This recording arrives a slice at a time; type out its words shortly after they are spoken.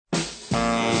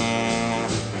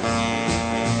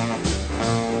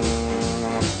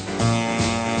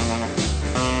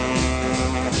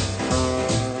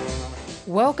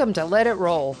Welcome to Let It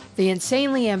Roll, the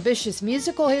insanely ambitious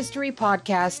musical history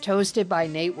podcast hosted by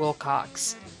Nate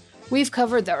Wilcox. We've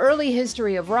covered the early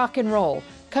history of rock and roll,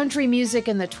 country music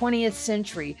in the 20th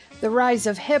century, the rise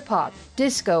of hip-hop,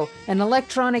 disco, and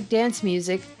electronic dance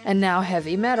music, and now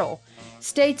heavy metal.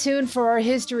 Stay tuned for our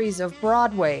histories of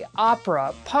Broadway,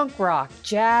 opera, punk rock,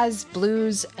 jazz,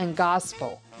 blues, and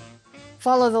gospel.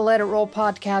 Follow the Let It Roll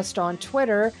podcast on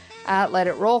Twitter at Let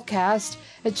It Rollcast,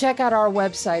 and check out our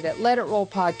website at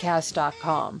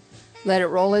letitrollpodcast.com. Let It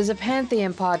Roll is a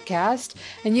Pantheon podcast,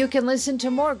 and you can listen to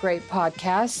more great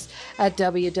podcasts at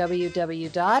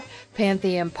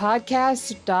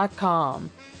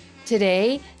www.pantheonpodcast.com.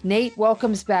 Today, Nate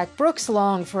welcomes back Brooks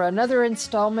Long for another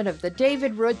installment of the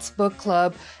David Roots Book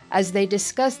Club as they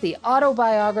discuss the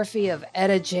autobiography of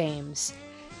Etta James.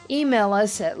 Email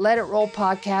us at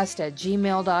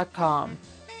letitrollpodcast@gmail.com.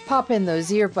 Pop in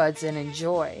those earbuds and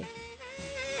enjoy.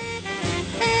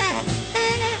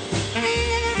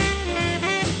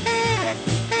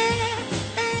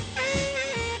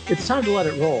 It's time to let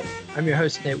it roll. I'm your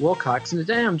host, Nate Wilcox, and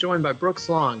today I'm joined by Brooks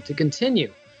Long to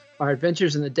continue our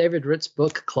adventures in the David Roots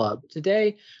Book Club.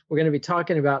 Today, we're going to be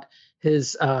talking about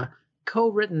his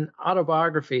co-written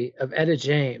autobiography of Etta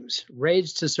James,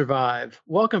 Rage to Survive.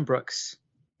 Welcome, Brooks.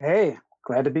 Hey,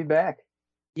 glad to be back.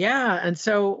 Yeah, and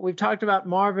so we've talked about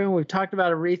Marvin, we've talked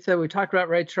about Aretha, we've talked about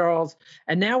Ray Charles,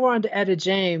 and now we're on to Etta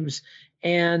James.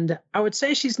 And I would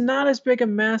say she's not as big a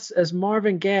mess as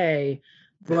Marvin Gaye,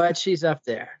 but she's up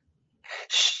there.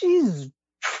 She's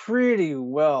pretty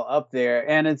well up there,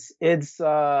 and it's it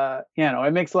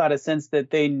makes a lot of sense that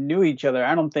they knew each other.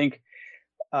 I don't think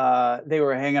they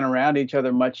were hanging around each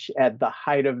other much at the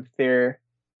height of their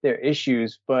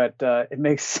issues, but it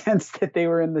makes sense that they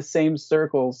were in the same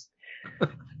circles.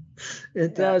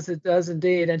 It does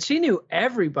indeed. And she knew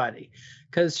everybody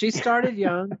because she started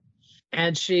young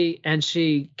and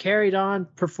she carried on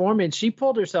performing. She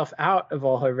pulled herself out of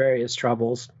all her various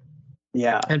troubles.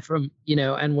 Yeah. And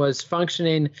and was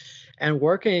functioning and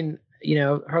working,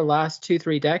 her last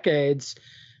 2-3 decades,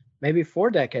 maybe 4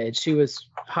 decades. She was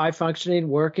high functioning,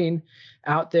 working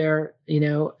out there,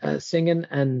 singing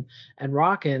and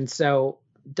rocking. So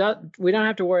we don't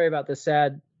have to worry about the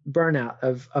sad burnout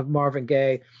of Marvin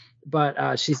Gaye,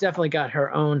 but she's definitely got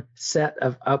her own set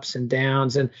of ups and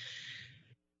downs. And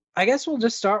I guess we'll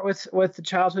just start with the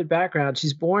childhood background.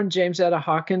 She's born James Etta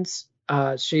Hawkins.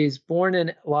 She's born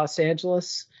in Los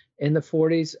Angeles in the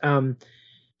 40s.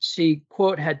 She,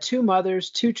 quote, had 2 mothers,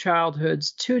 2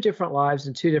 childhoods, 2 different lives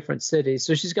in 2 different cities.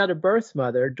 So she's got a birth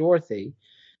mother, Dorothy,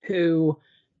 who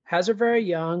has her very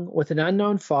young with an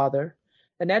unknown father.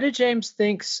 And Etta James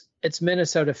thinks it's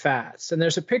Minnesota Fats. And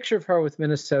there's a picture of her with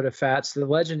Minnesota Fats, the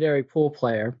legendary pool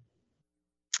player,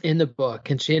 in the book.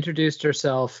 And she introduced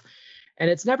herself. And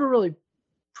it's never really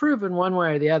proven one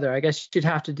way or the other. I guess you'd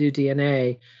have to do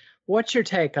DNA. What's your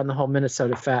take on the whole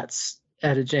Minnesota Fats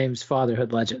Etta James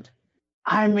fatherhood legend?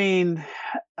 I mean,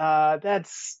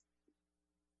 that's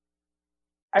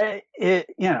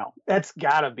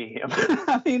gotta be him.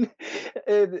 I mean,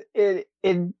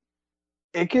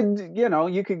 it could,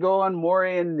 you could go on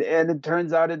Maury and it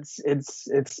turns out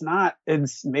it's not.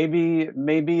 It's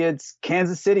maybe it's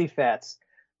Kansas City Fats,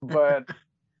 but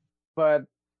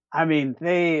I mean,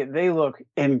 they look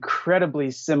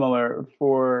incredibly similar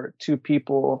for 2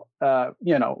 people,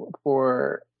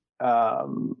 for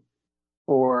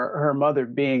her mother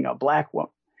being a black woman.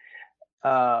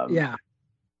 Yeah.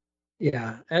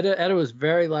 Etta was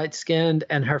very light skinned,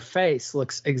 and her face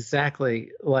looks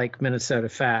exactly like Minnesota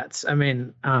Fats. I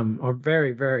mean, or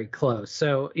very, very close.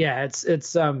 So yeah,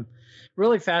 it's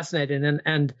really fascinating.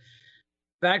 And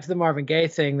back to the Marvin Gaye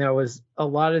thing, there was a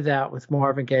lot of that with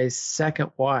Marvin Gaye's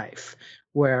second wife,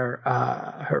 where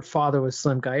her father was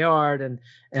Slim Gaillard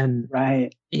and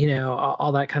right,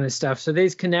 all that kind of stuff. So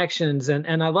these connections,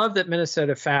 and I love that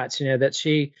Minnesota Fats,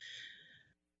 that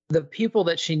the people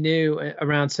that she knew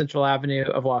around Central Avenue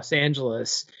of Los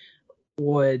Angeles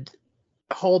would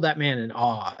hold that man in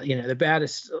awe, the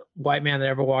baddest white man that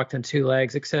ever walked on 2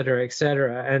 legs, et cetera, et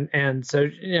cetera. And so,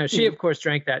 she of course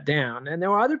drank that down. And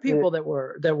there were other people that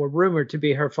were rumored to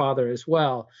be her father as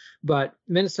well. But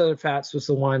Minnesota Fats was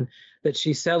the one that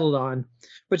she settled on.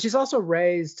 But she's also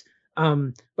raised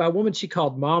by a woman she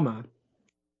called Mama.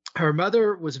 Her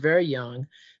mother was very young,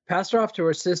 passed her off to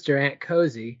her sister, Aunt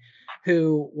Cozy,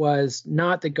 who was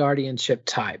not the guardianship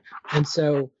type. And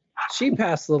so she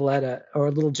passed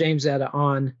little James Etta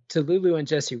on to Lulu and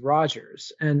Jesse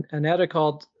Rogers. And Etta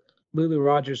called Lulu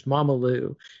Rogers Mama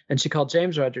Lou, and she called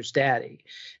James Rogers Daddy.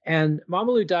 And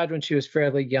Mama Lou died when she was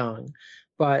fairly young,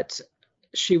 but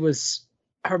she was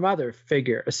her mother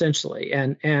figure essentially.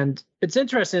 And it's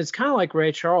interesting. It's kind of like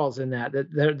Ray Charles in that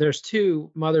there's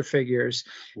two mother figures.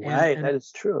 Right, that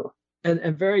is true.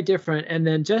 And very different. And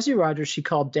then Jesse Rogers, she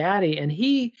called Daddy, and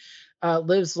he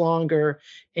lives longer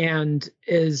and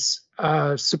is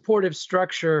a supportive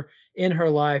structure in her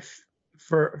life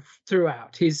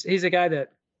throughout. He's a guy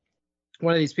that,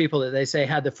 one of these people that they say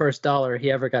had the first dollar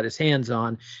he ever got his hands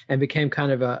on and became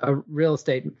kind of a real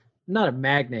estate, not a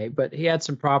magnate, but he had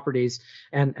some properties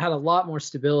and had a lot more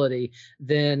stability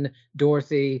than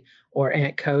Dorothy or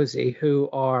Aunt Cozy, who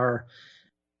are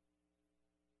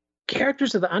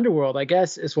characters of the underworld, I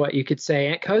guess is what you could say.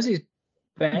 Aunt Cozy's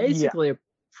basically a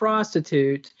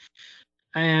prostitute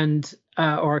and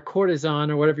or a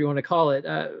courtesan or whatever you want to call it,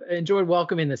 enjoyed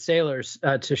welcoming the sailors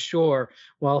to shore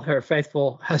while her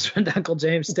faithful husband, Uncle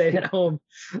James, stayed at home.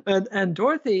 And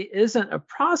Dorothy isn't a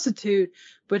prostitute,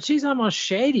 but she's almost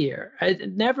shadier.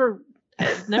 It never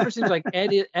seems like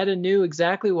Etta knew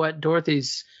exactly what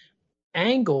Dorothy's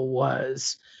angle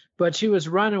was, but she was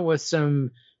running with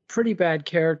some pretty bad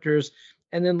characters.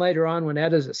 And then later on, when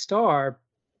Etta's a star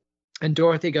and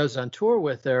Dorothy goes on tour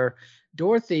with her,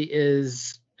 Dorothy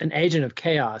is an agent of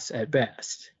chaos at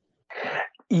best.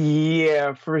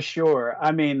 Yeah, for sure.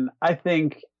 I mean, I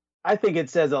think it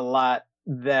says a lot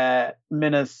that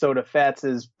Minnesota Fats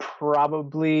is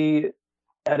probably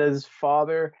Etta's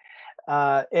father,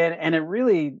 and it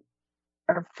really,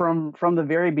 from the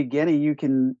very beginning,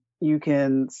 you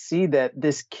can see that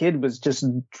this kid was just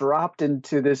dropped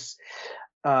into this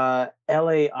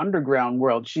LA underground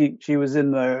world. She was in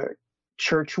the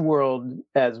church world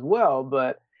as well,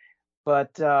 but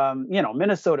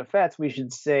Minnesota Fats, we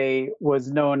should say,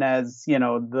 was known as,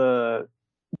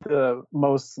 the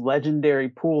most legendary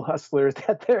pool hustlers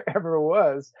that there ever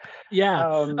was. Yeah,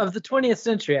 of the 20th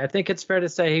century. I think it's fair to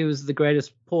say he was the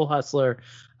greatest pool hustler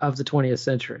of the 20th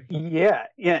century. Yeah,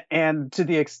 and to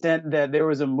the extent that there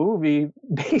was a movie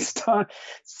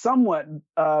somewhat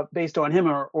based on him,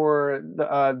 or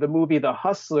the movie The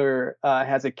Hustler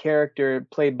has a character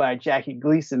played by Jackie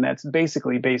Gleason that's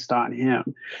basically based on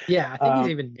him. Yeah, I think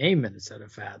he's even named Minnesota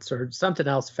Fats or something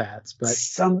else Fats, but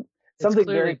something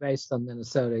clearly very based on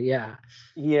Minnesota.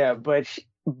 Yeah, but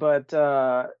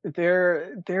there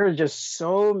are just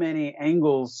so many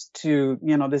angles to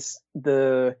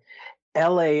the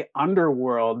LA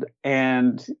underworld,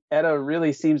 and Etta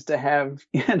really seems to have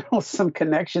some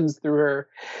connections through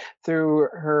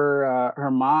her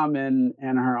mom and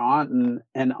her aunt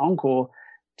and uncle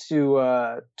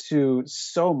to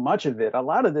so much of it. A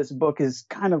lot of this book is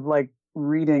kind of like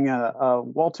reading a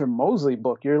Walter Mosley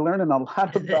book. You're learning a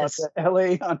lot about the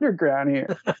LA underground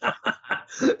here.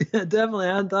 Yeah, definitely.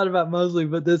 I hadn't thought about Mosley,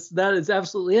 but that is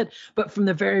absolutely it. But from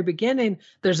the very beginning,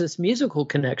 there's this musical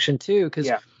connection too,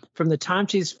 because from the time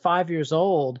she's 5 years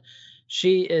old,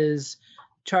 she is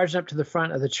charged up to the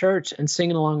front of the church and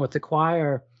singing along with the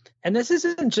choir. And this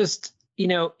isn't just,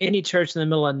 any church in the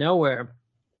middle of nowhere.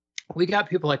 We got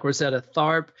people like Rosetta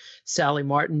Tharpe, Sally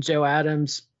Martin, Joe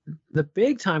Adams. The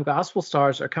big time gospel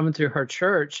stars are coming through her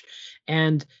church,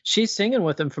 and she's singing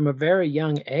with them from a very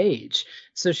young age.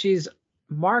 So she's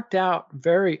marked out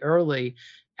very early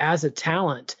as a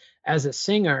talent, as a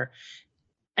singer.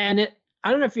 And I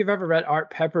don't know if you've ever read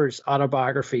Art Pepper's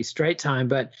autobiography, Straight Time,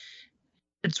 but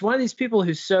it's one of these people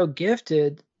who's so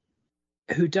gifted,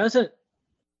 who doesn't,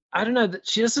 I don't know, that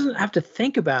she doesn't have to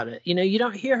think about it. You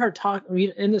don't hear her talk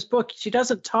in this book. She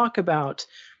doesn't talk about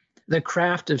the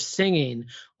craft of singing,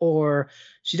 or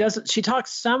she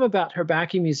talks some about her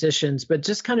backing musicians, but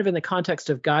just kind of in the context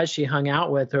of guys she hung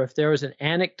out with, or if there was an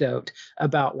anecdote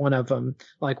about one of them,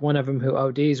 like one of them who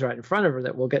ODs right in front of her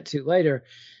that we'll get to later,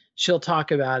 she'll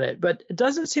talk about it. But it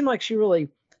doesn't seem like she really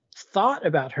thought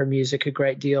about her music a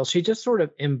great deal. She just sort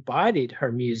of embodied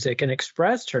her music and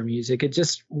expressed her music. It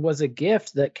just was a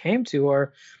gift that came to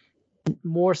her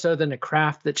more so than a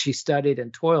craft that she studied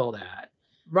and toiled at.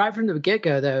 Right from the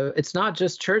get-go, though, it's not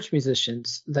just church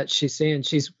musicians that she's seeing.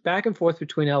 She's back and forth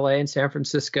between LA and San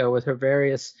Francisco with her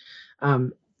various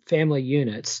family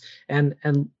units. And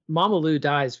Mama Lou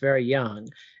dies very young,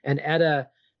 and Etta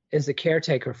is the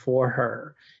caretaker for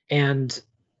her. And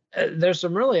there's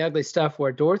some really ugly stuff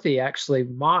where Dorothy actually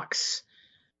mocks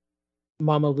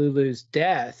Mama Lulu's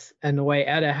death and the way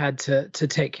Etta had to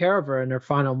take care of her in her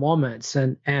final moments.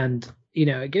 And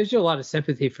it gives you a lot of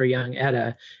sympathy for young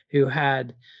Etta, who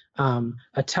had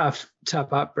a tough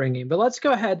upbringing. But let's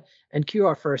go ahead and cue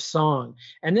our first song.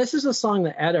 And this is a song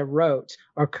that Etta wrote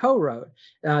or co-wrote.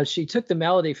 She took the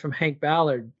melody from Hank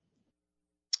Ballard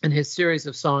and his series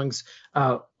of songs,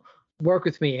 Work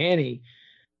With Me, Annie.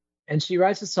 And she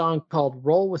writes a song called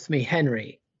Roll With Me,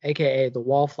 Henry. aka the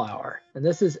Wallflower. And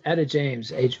this is Etta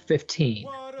James, age 15.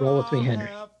 Roll with me, Henry.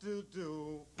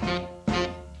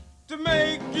 To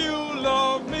make you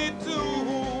love me too.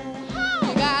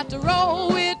 You got to roll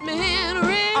with me,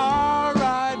 Henry. All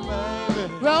right,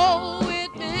 baby. Roll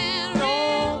with me, Henry.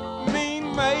 Don't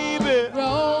mean maybe.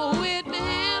 Roll with me,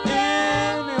 Henry.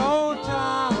 Any old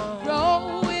time.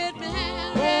 Roll with me,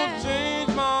 Henry. Won't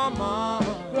change my mind.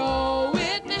 Roll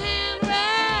with me,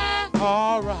 Henry.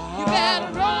 All right. You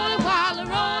better roll it while the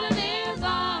rolling is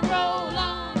on. Roll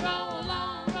on, roll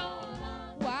on, roll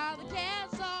on. While the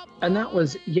cat's up. And that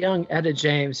was young Etta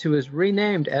James, who was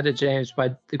renamed Etta James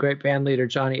by the great band leader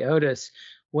Johnny Otis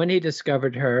when he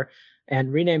discovered her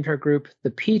and renamed her group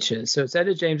The Peaches. So it's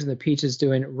Etta James and The Peaches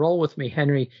doing Roll With Me,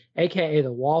 Henry, aka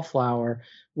the Wallflower,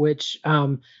 which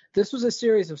this was a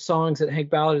series of songs that Hank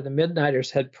Ballard and the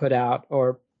Midnighters had put out,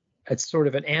 or it's sort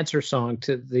of an answer song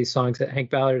to these songs that Hank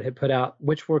Ballard had put out,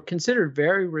 which were considered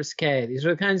very risque. These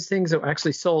are the kinds of things that were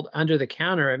actually sold under the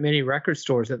counter at many record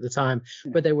stores at the time,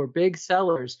 but they were big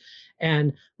sellers.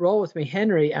 And Roll With Me,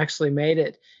 Henry actually made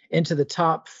it into the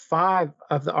top 5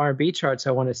 of the R&B charts,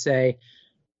 I want to say,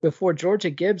 before Georgia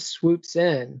Gibbs swoops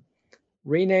in,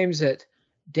 renames it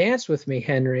Dance With Me,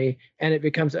 Henry, and it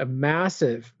becomes a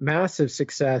massive, massive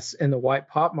success in the white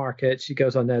pop market. She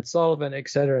goes on Ned Sullivan, et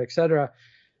cetera, et cetera.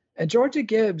 And Georgia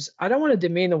Gibbs, I don't want to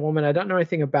demean the woman. I don't know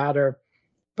anything about her,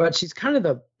 but she's kind of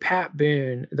the Pat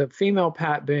Boone, the female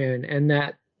Pat Boone, and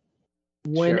that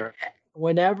whenever,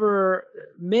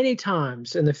 many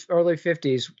times in the early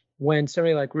 50s, when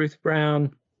somebody like Ruth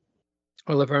Brown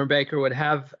or Laverne Baker would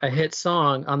have a hit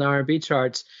song on the R&B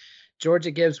charts,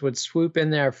 Georgia Gibbs would swoop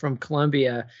in there from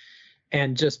Columbia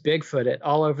and just Bigfoot it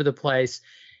all over the place,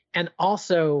 and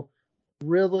also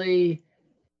really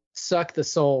suck the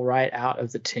soul right out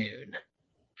of the tune.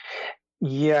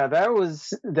 Yeah, that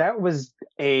was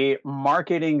a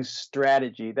marketing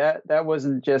strategy. That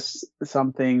wasn't just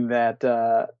something that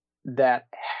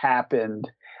happened.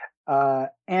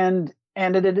 And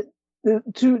it,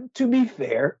 to be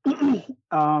fair,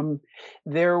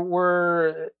 there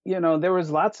was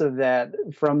lots of that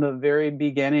from the very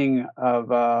beginning of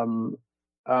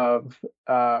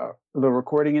the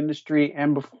recording industry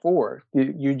and before.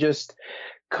 You just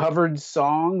covered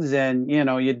songs, and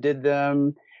you did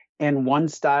them in one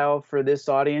style for this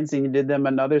audience, and you did them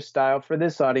another style for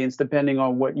this audience, depending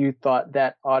on what you thought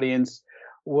that audience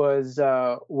was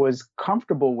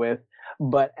comfortable with.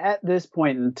 But at this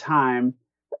point in time,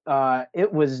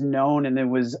 it was known and it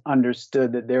was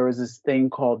understood that there was this thing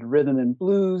called rhythm and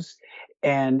blues,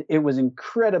 and it was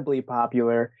incredibly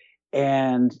popular.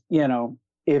 And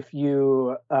if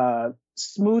you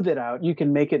smooth it out, you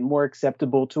can make it more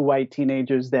acceptable to white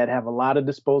teenagers that have a lot of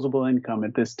disposable income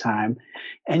at this time,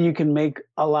 and you can make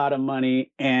a lot of money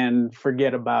and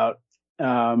forget about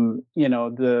the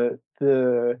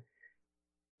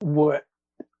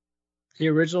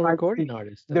original recording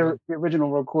artist. The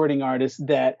original recording artist,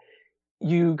 that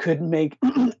you could make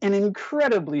an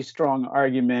incredibly strong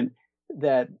argument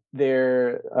that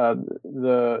they're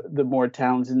the more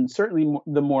talented and certainly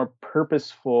the more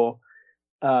purposeful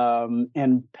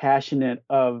and passionate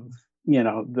of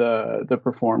the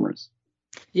performers.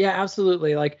 Yeah,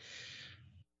 absolutely. Like,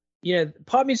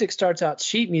 pop music starts out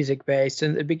sheet music based,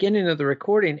 and at the beginning of the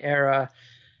recording era,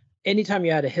 anytime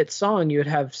you had a hit song, you would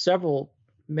have several,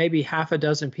 maybe half a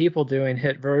dozen people doing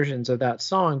hit versions of that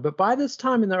song. But by this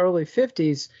time in the early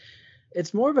 50s,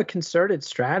 it's more of a concerted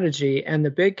strategy, and the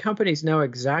big companies know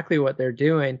exactly what they're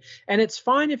doing. And it's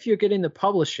fine if you're getting the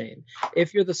publishing.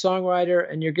 If you're the songwriter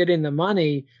and you're getting the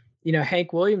money,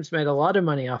 Hank Williams made a lot of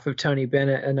money off of Tony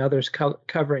Bennett and others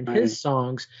covering his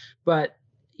songs. But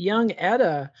young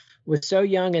Etta was so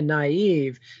young and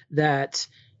naive that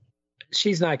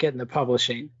she's not getting the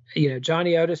publishing.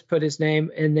 Johnny Otis put his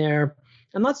name in there.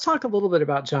 And let's talk a little bit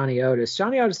about Johnny Otis.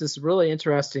 Johnny Otis is a really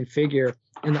interesting figure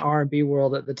in the R&B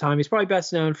world at the time. He's probably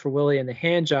best known for Willie and the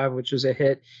Hand Jive, which was a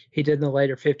hit he did in the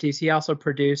later 50s. He also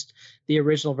produced the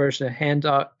original version of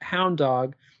Hound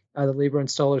Dog, the Leiber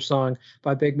and Stoller song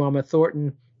by Big Mama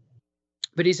Thornton.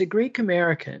 But he's a Greek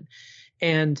American,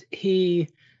 and he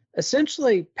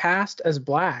essentially passed as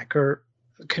black, or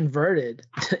converted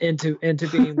into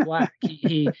being black.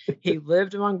 He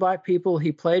lived among black people.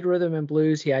 He played rhythm and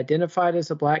blues. He identified as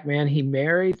a black man. He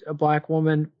married a black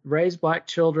woman, raised black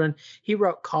children. He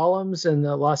wrote columns in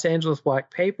the Los Angeles Black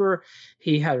Paper.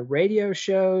 He had radio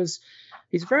shows.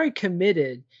 He's very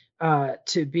committed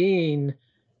to being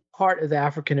part of the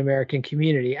African American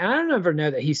community. And I don't ever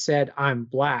know that he said, "I'm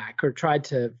black," or tried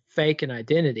to fake an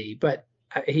identity, but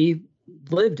he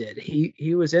lived it.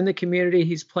 He was in the community.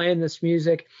 He's playing this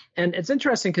music, and it's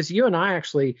interesting because you and I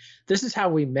actually, this is how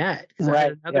we met. Because I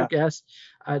had another guest,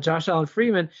 Josh Allen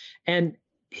Freeman, and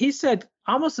he said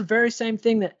almost the very same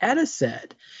thing that Etta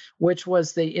said, which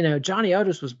was that Johnny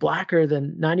Otis was blacker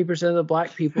than 90% of the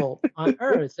black people on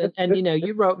earth, and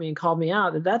you wrote me and called me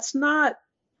out that that's not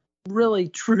really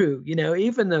true.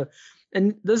 Even the,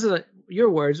 and this is your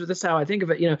words, but this is how I think of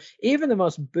it. Even the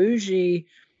most bougie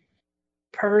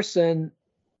person,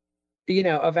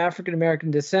 of African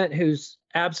American descent, who's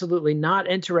absolutely not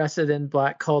interested in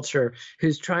black culture,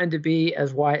 who's trying to be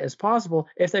as white as possible,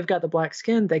 if they've got the black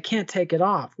skin, they can't take it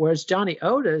off. Whereas Johnny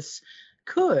Otis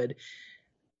could,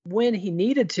 when he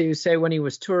needed to, say when he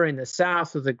was touring the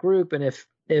South with a group, and if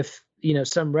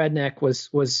some redneck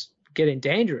was getting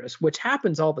dangerous, which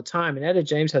happens all the time. And Etta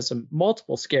James has some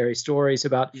multiple scary stories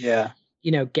about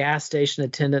gas station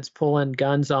attendants pulling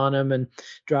guns on him and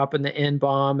dropping the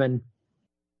N-bomb and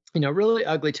really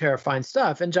ugly, terrifying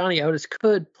stuff. And Johnny Otis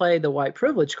could play the white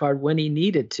privilege card when he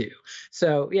needed to.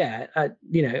 So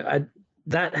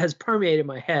that has permeated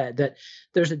my head, that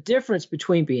there's a difference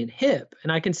between being hip,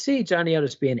 and I can see Johnny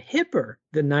Otis being hipper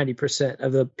than 90%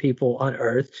 of the people on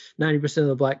earth, 90% of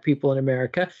the black people in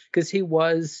America, because he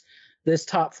was this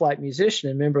top flight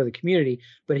musician and member of the community,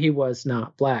 but he was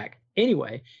not black.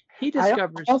 Anyway, he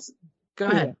discovers. Go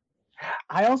ahead.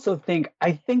 I also think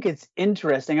it's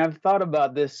interesting. I've thought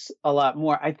about this a lot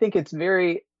more. I think it's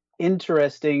very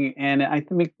interesting, and I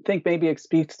think maybe it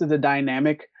speaks to the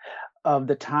dynamic of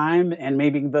the time, and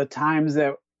maybe the times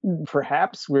that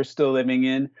perhaps we're still living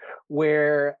in,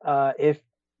 where if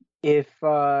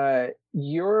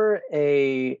you're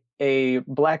a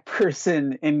black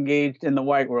person engaged in the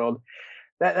white world,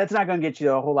 that's not going to get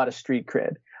you a whole lot of street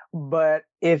cred. But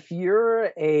if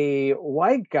you're a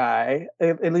white guy,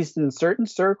 at least in certain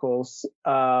circles,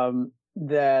 that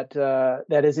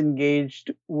is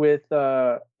engaged with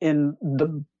in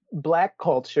the black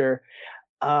culture,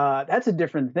 that's a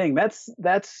different thing.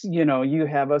 That's you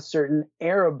have a certain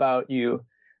air about you.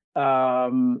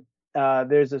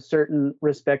 There's a certain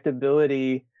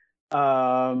respectability,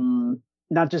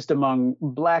 not just among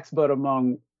blacks, but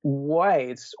among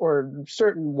whites or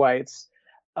certain whites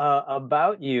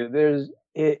about you.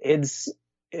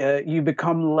 You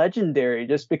become legendary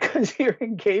just because you're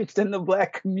engaged in the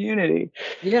black community.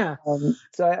 Yeah.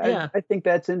 I think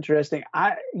that's interesting.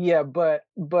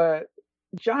 But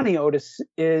Johnny Otis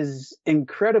is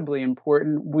incredibly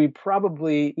important. We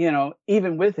probably,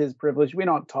 even with his privilege, we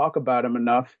don't talk about him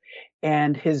enough.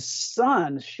 And his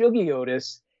son, Shuggie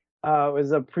Otis,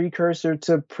 was a precursor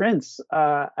to Prince.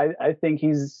 I think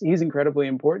he's incredibly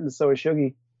important. So is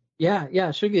Shuggie. Yeah.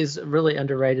 Shuggie is really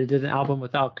underrated. Did an album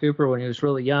with Al Kooper when he was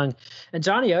really young. And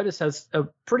Johnny Otis has a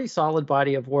pretty solid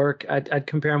body of work. I'd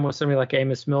compare him with somebody like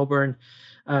Amos Milburn,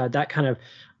 that kind of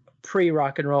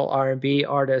pre-rock and roll R&B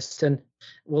artist. And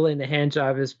Willie and the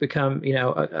Handjive has become,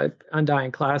 a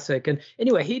undying classic. And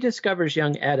anyway, he discovers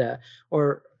young Etta,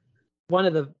 or one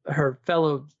of her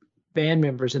fellow band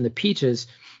members in the Peaches,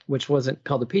 which wasn't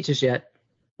called the Peaches yet,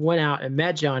 went out and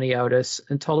met Johnny Otis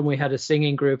and told him we had a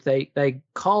singing group. They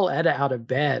call Etta out of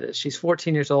bed. She's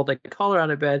 14 years old. They call her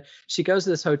out of bed. She goes to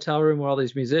this hotel room where all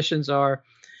these musicians are.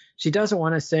 She doesn't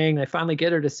want to sing. They finally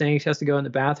get her to sing. She has to go in the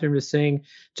bathroom to sing.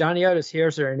 Johnny Otis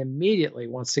hears her and immediately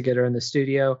wants to get her in the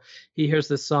studio. He hears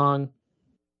the song,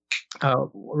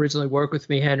 originally Work With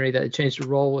Me, Henry, that changed to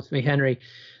Roll With Me, Henry,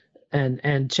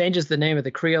 and changes the name of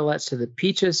the Creolettes to the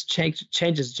Peaches,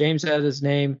 changes James Etta's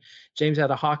name. James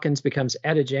Etta Hawkins becomes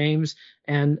Etta James.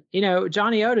 And,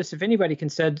 Johnny Otis, if anybody can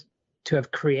said to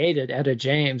have created Etta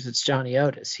James, it's Johnny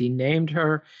Otis. He named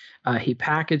her, he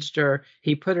packaged her,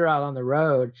 he put her out on the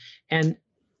road. And,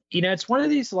 it's one of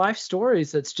these life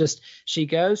stories that's just, she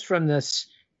goes from this,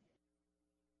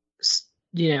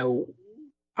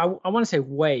 I want to say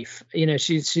waif.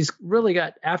 She's really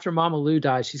got, after Mama Lou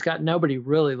dies, she's got nobody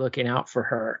really looking out for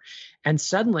her. And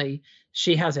suddenly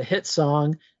she has a hit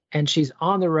song and she's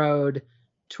on the road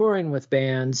touring with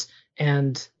bands,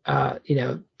 and,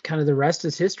 kind of the rest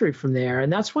is history from there.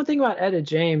 And that's one thing about Etta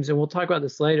James, and we'll talk about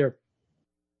this later.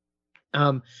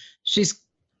 She's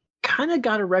kind of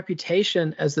got a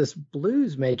reputation as this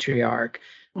blues matriarch,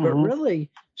 but really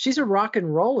she's a rock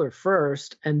and roller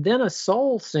first and then a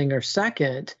soul singer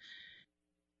second.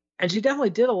 And she definitely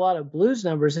did a lot of blues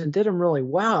numbers and did them really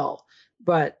well.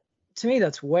 But to me,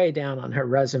 that's way down on her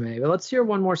resume. But let's hear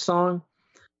one more song.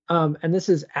 And this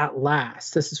is At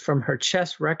Last. This is from her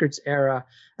Chess Records era.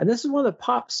 And this is one of the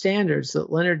pop standards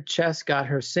that Leonard Chess got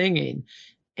her singing.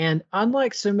 And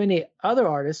unlike so many other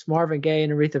artists, Marvin Gaye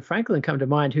and Aretha Franklin come to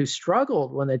mind, who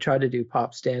struggled when they tried to do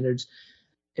pop standards,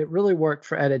 it really worked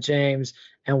for Etta James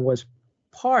and was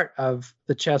part of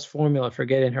the chess formula for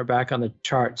getting her back on the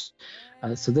charts.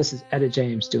 So this is Etta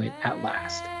James doing At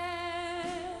Last.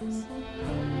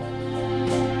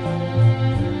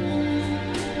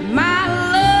 My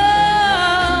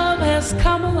love has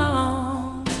come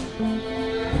along.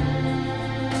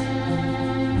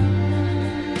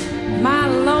 My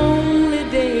lonely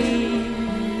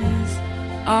days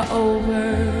are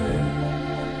over.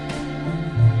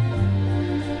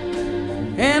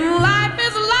 And life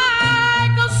is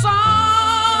like a song.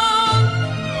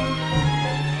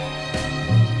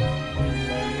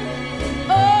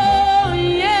 Oh,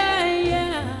 yeah,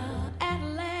 yeah, at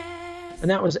last.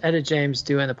 And that was Etta James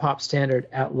doing the pop standard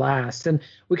At Last. And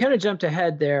we kind of jumped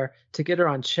ahead there to get her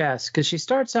on chess because she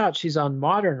starts out, she's on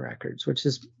Modern Records, which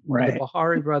is Right. the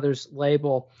Bahari Brothers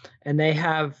label. And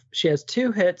she has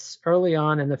 2 hits early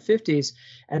on in the 50s,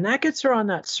 and that gets her on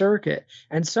that circuit.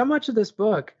 And so much of this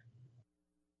book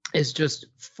is just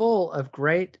full of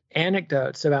great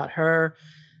anecdotes about her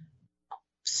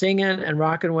singing and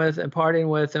rocking with and partying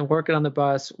with and working on the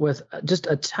bus with just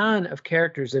a ton of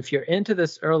characters. If you're into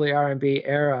this early R&B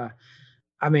era,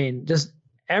 I mean, just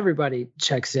everybody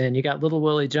checks in. You got Little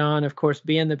Willie John, of course,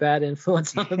 being the bad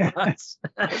influence on the bus,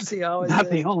 as he always Not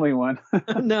is. the only one.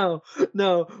 no,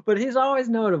 but he's always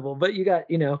notable. But you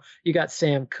got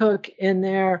Sam Cooke in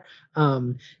there.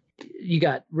 You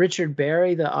got Richard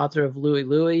Berry, the author of Louie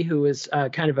Louie, who is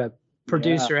kind of a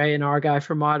producer, A&R guy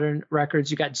for Modern Records.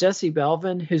 You got Jesse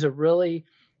Belvin, who's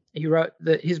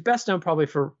he's best known probably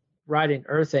for writing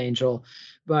Earth Angel,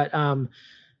 but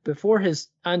before his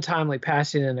untimely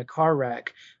passing in a car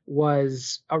wreck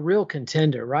was a real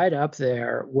contender, right up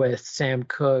there with Sam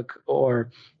Cooke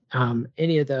or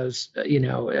any of those,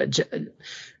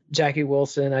 Jackie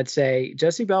Wilson. I'd say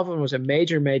Jesse Belvin was a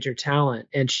major talent,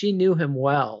 and she knew him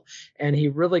well, and he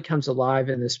really comes alive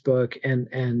in this book,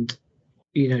 and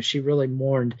she really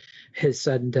mourned his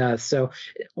sudden death. So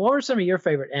what were some of your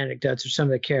favorite anecdotes or some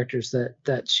of the characters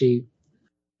that she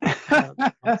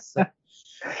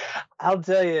I'll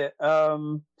tell you,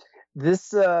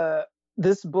 this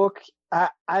book, I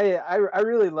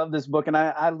really love this book, and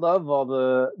I love all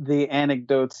the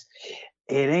anecdotes.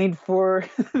 It ain't for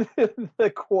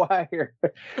the choir.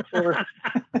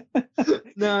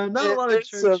 No, not a lot of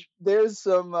church. There's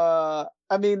some. There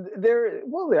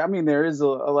is a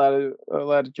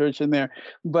lot of church in there,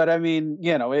 but I mean,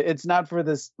 it's not for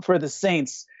the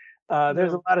saints.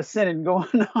 There's a lot of sinning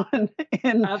going on.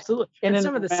 Absolutely, and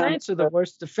some of the saints are the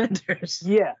worst defenders.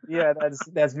 Yeah,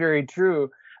 that's very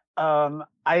true.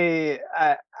 I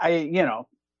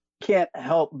can't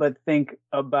help but think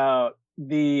about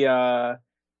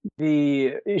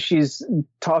she's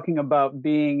talking about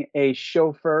being a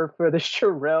chauffeur for the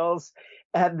Shirelles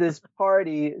at this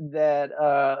party that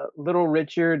Little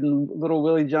Richard and Little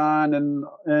Willie John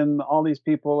and all these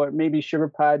people, or maybe Sugar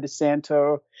Pie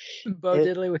DeSanto, Bo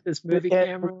Diddley with his movie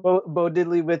camera, Bo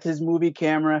Diddley with his movie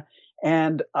camera,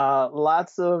 and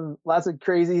lots of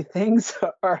crazy things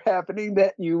are happening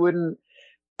that you wouldn't,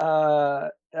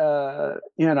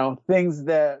 things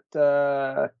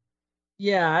that.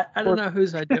 Yeah, I don't know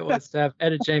whose idea it was to have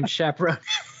Etta James chaperone.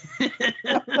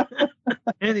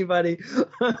 Anybody?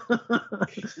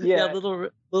 Little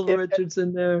Richard's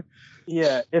in there.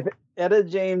 Yeah, if Etta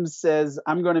James says,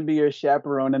 "I'm going to be your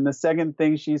chaperone," and the second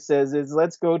thing she says is,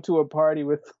 "Let's go to a party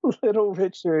with Little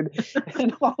Richard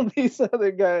and all these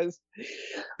other guys,"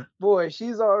 boy,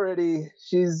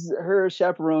 her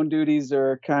chaperone duties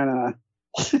are kind of.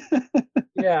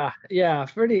 yeah,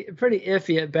 pretty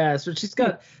iffy at best. But she's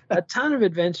got a ton of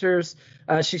adventures.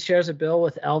 She shares a bill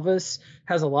with Elvis,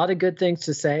 has a lot of good things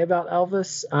to say about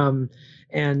Elvis,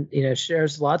 and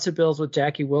shares lots of bills with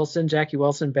Jackie Wilson. Jackie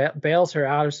Wilson bails her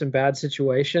out of some bad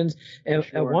situations, and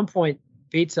at one point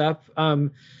beats up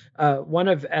one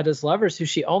of Etta's lovers, who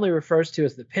she only refers to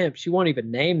as the pimp. She won't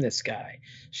even name this guy.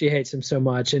 She hates him so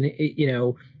much, and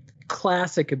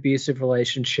classic abusive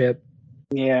relationship.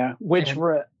 Yeah, which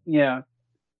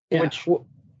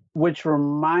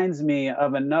reminds me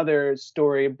of another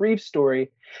story, a brief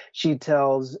story she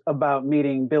tells about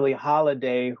meeting Billie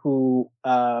Holiday, who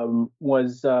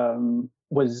was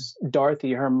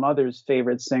Dorothy, her mother's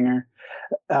favorite singer.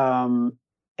 And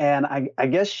I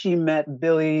guess she met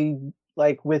Billie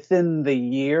like within the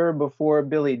year before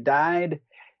Billie died.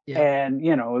 Yeah. And,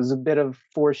 it was a bit of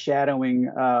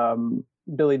foreshadowing.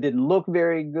 Billie didn't look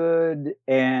very good.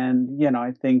 And,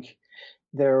 I think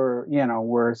there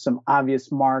were some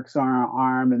obvious marks on her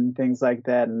arm and things like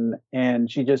that. And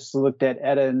she just looked at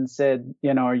Etta and said,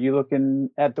 "Are you looking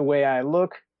at the way I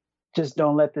look? Just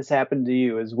don't let this happen to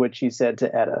you," is what she said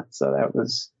to Etta. So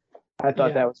I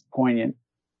thought that was poignant.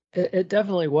 It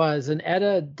definitely was. And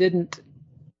Etta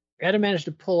managed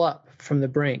to pull up from the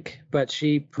brink, but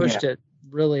she pushed it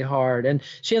really hard. And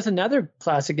she has another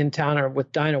classic encounter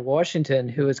with Dinah Washington,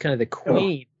 who is kind of the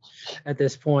queen at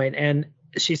this point. And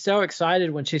she's so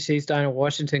excited when she sees Dinah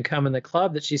Washington come in the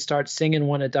club that she starts singing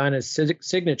one of Dinah's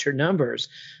signature numbers.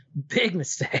 Big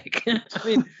mistake. I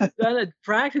mean, Dinah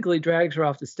practically drags her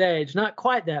off the stage. Not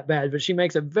quite that bad, but she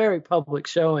makes a very public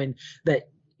showing that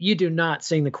you do not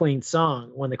sing the Queen's song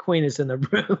when the Queen is in the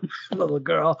room, little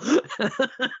girl.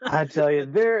 I tell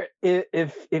you,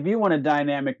 if you want a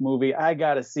dynamic movie, I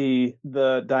gotta see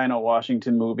the Dinah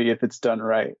Washington movie if it's done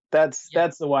right. That's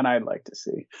the one I'd like to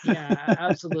see. Yeah,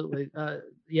 absolutely.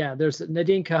 There's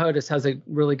Nadine Cohodes has a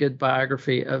really good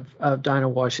biography of Dinah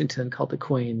Washington called The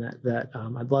Queen that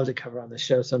I'd love to cover on the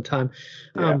show sometime.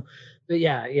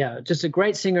 But just a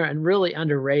great singer and really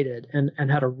underrated and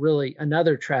had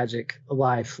another tragic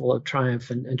life full of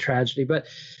triumph and tragedy. But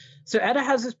so Etta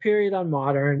has this period on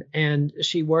modern, and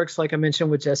she works, like I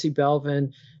mentioned, with Jesse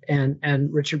Belvin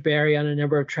and Richard Berry on a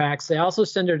number of tracks. They also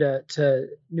send her to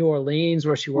New Orleans,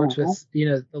 where she works with,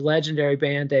 the legendary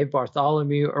band Dave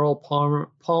Bartholomew, Earl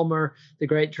Palmer, the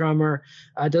great drummer,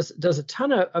 does a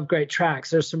ton of great tracks.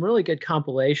 There's some really good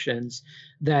compilations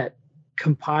that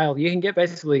compile. You can get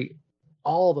basically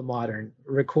all the modern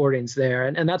recordings there.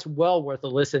 And that's well worth a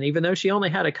listen. Even though she only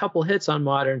had a couple hits on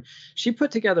modern, she put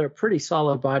together a pretty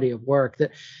solid body of work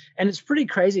and it's pretty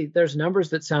crazy. There's numbers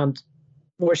that sound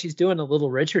where she's doing a Little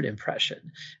Richard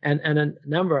impression and a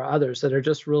number of others that are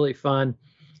just really fun.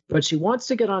 But she wants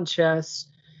to get on Chess.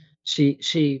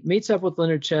 She meets up with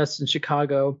Leonard Chess in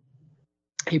Chicago.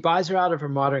 He buys her out of her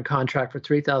modern contract for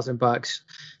 $3,000.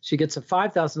 She gets a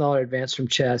 $5,000 advance from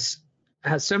Chess,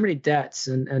 has so many debts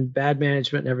and bad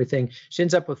management and everything. She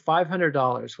ends up with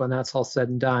 $500 when that's all said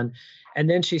and done. And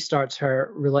then she starts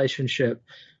her relationship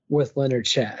with Leonard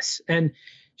Chess. And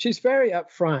she's very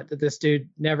upfront that this dude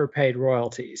never paid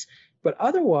royalties. But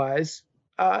otherwise,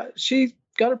 she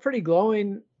got a pretty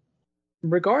glowing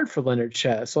regard for Leonard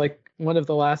Chess. Like, one of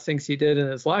the last things he did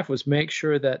in his life was make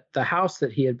sure that the house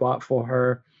that he had bought for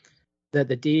her, that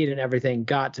the deed and everything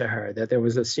got to her, that there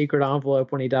was a secret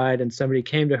envelope when he died and somebody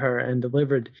came to her and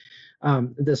delivered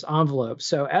this envelope.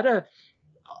 So Etta,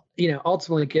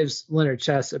 ultimately gives Leonard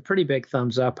Chess a pretty big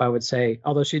thumbs up, I would say,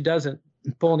 although she doesn't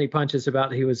pull any punches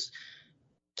about he was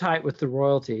tight with the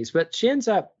royalties. But she ends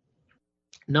up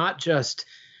not just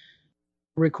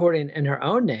recording in her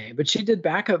own name, but she did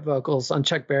backup vocals on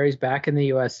Chuck Berry's Back in the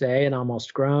USA and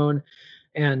Almost Grown.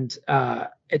 And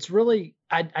it's really,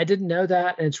 I didn't know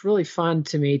that. And it's really fun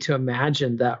to me to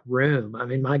imagine that room. I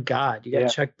mean, my God, you got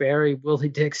Chuck Berry, Willie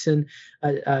Dixon.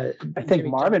 I think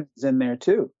Marvin is in there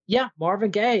too. Yeah,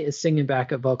 Marvin Gaye is singing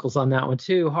backup vocals on that one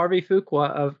too. Harvey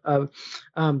Fuqua of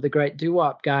the great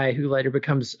doo-wop guy who later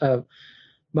becomes a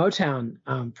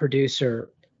Motown producer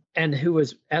and who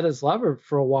was Etta's lover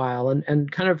for a while and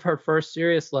kind of her first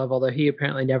serious love, although he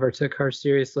apparently never took her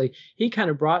seriously. He kind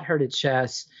of brought her to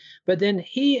Chess. But then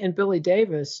he and Billy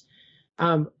Davis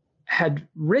had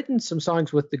written some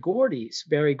songs with the Gordys,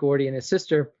 Berry Gordy and his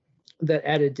sister, that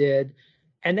Etta did.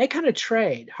 And they kind of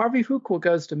trade. Harvey Fuqua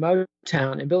goes to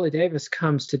Motown, and Billy Davis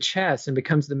comes to Chess and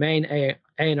becomes the main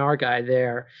A&R guy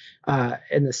there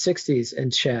in the 60s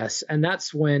in Chess. And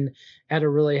that's when Etta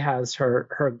really has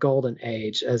her golden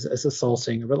age as a soul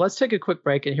singer. But let's take a quick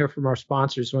break and hear from our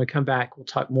sponsors. When we come back, we'll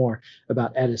talk more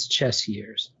about Etta's Chess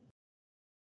years.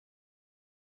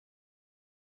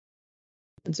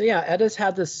 And so, Etta's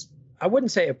had this, I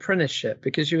wouldn't say apprenticeship,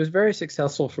 because she was very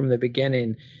successful from the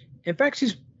beginning. In fact,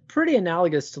 she's pretty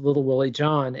analogous to Little Willie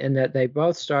John in that they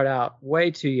both start out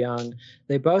way too young.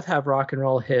 They both have rock and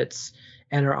roll hits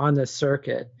and are on the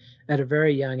circuit at a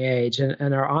very young age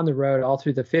and are on the road all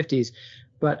through the 50s.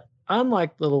 But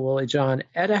unlike Little Willie John,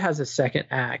 Etta has a second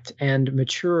act and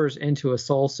matures into a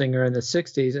soul singer in the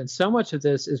 60s. And so much of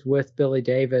this is with Billy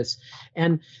Davis.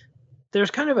 And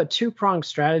there's kind of a two-pronged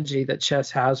strategy that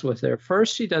Chess has with her.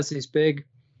 First, she does these big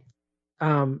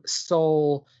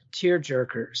soul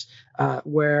tearjerkers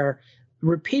where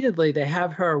repeatedly they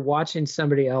have her watching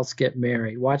somebody else get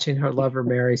married, watching her lover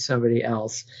marry somebody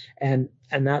else. And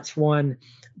that's one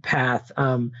path.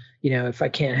 If I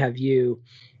can't have you,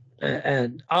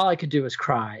 and all I could do is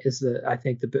cry is I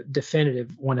think the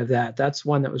definitive one of that. That's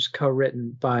one that was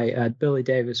co-written by Billy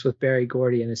Davis with Berry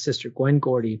Gordy and his sister Gwen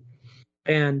Gordy.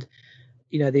 And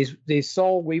these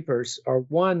soul weepers are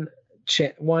one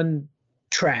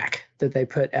track that they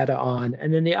put Etta on,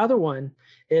 and then the other one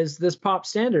is this pop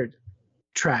standard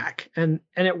track, and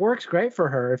it works great for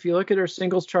her. If you look at her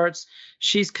singles charts,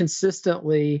 she's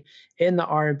consistently in the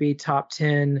R&B top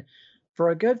 10 for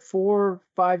a good 4 or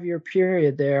 5 year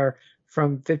period there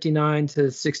from 59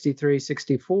 to 63,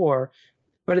 64.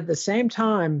 But at the same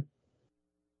time,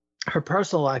 her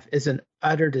personal life is an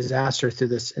utter disaster through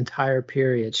this entire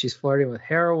period. She's flirting with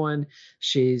heroin.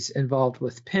 She's involved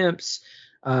with pimps.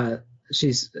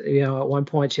 She's, at one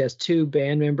point she has 2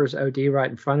 band members OD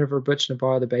right in front of her. Butch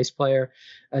Navarro, the bass player,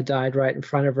 died right in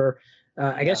front of her.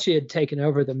 I guess she had taken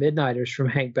over the Midnighters from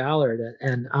Hank Ballard,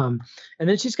 and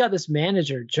then she's got this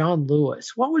manager, John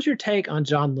Lewis. What was your take on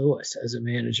John Lewis as a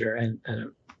manager?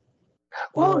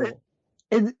 Well,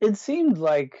 it seemed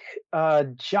like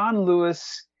John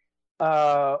Lewis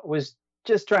was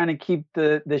just trying to keep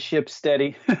the ship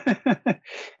steady,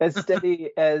 as steady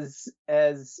as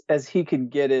he could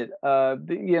get it.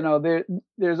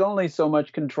 There's only so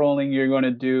much controlling you're going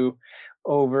to do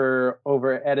over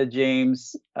Etta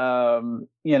James.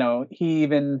 He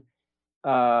even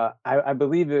I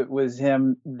believe it was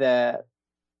him that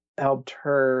helped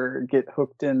her get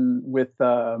hooked in with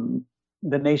the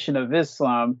Nation of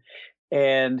Islam,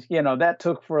 and that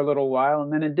took for a little while,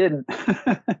 and then it didn't.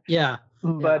 Yeah.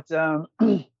 But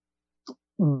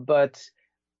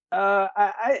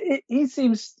he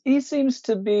seems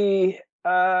to be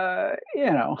not,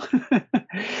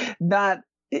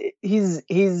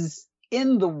 he's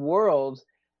in the world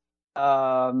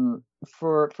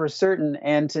for certain,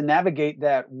 and to navigate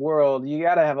that world you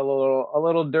got to have a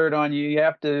little dirt on you. You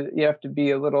have to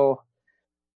be a little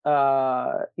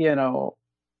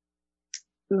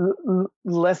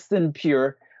less than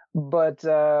pure, but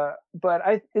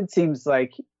it seems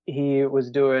like he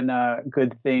was doing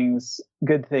good things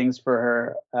for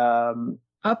her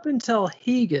up until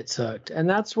he gets hooked, and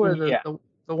that's where the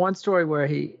one story where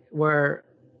he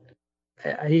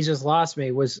just lost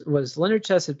me was Leonard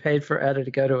Chess had paid for Etta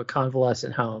to go to a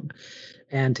convalescent home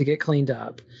and to get cleaned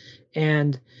up,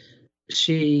 and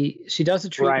she does the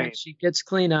treatment, right. She gets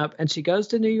cleaned up, and she goes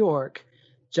to New York.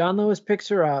 John Lewis picks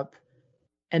her up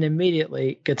and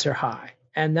immediately gets her high,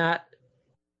 and that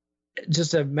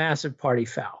just a massive party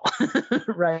foul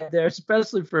right there,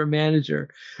 especially for a manager.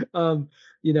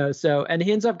 So, and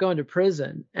he ends up going to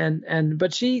prison,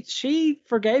 but she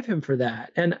forgave him for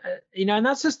that. And, and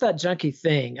that's just that junkie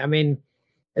thing. I mean,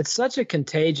 it's such a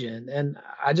contagion, and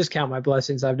I just count my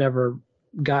blessings I've never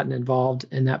gotten involved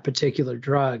in that particular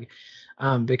drug,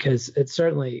 because it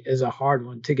certainly is a hard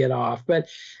one to get off. But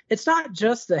it's not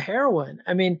just the heroin.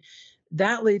 I mean,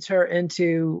 that leads her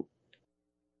into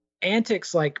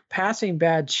antics like passing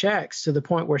bad checks to the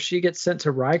point where she gets sent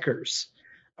to Rikers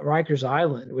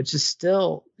Island, which is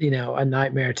still, a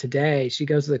nightmare today. She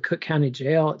goes to the Cook County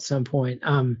Jail at some point.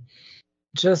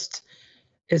 Just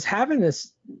is having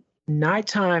this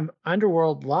nighttime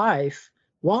underworld life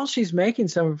while she's making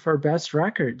some of her best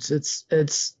records.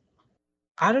 It's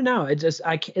I don't know.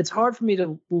 It's hard for me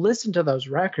to listen to those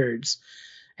records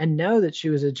and know that she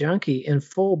was a junkie in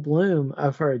full bloom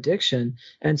of her addiction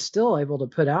and still able to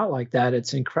put out like that.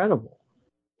 It's incredible.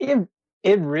 It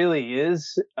really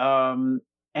is. And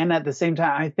at the same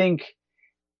time, I think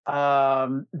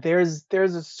there's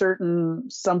a certain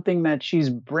something that she's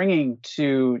bringing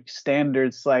to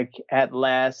standards like At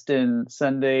Last and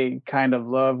Sunday Kind of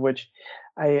Love, which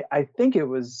I think it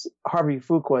was Harvey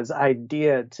Fuqua's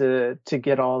idea to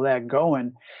get all that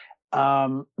going.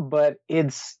 But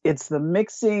it's the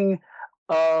mixing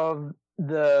of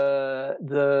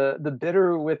the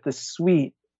bitter with the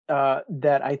sweet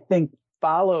that I think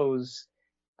follows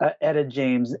Etta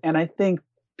James. And I think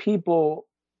people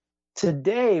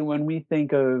today, when we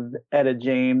think of Etta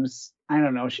James, I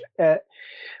don't know, at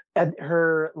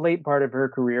her late part of her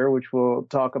career, which we'll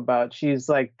talk about, she's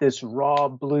like this raw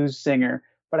blues singer.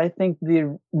 But I think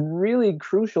the really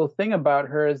crucial thing about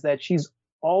her is that she's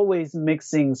always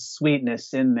mixing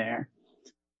sweetness in there.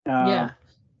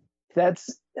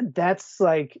 That's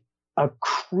like a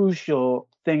crucial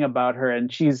thing about her.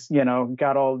 And she's,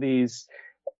 got all these,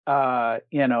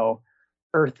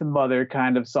 Earth Mother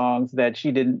kind of songs that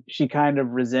she kind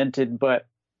of resented, but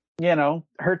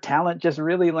her talent just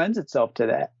really lends itself to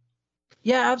that.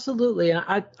 Yeah, absolutely. And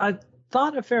I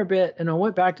thought a fair bit, and I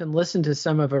went back and listened to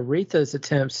some of Aretha's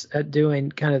attempts at doing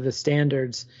kind of the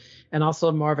standards, and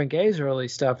also Marvin Gaye's early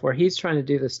stuff where he's trying to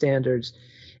do the standards.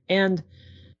 And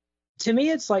to me,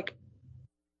 it's like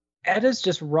Etta's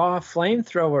just raw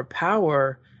flamethrower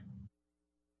power.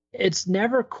 It's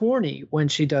never corny when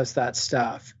she does that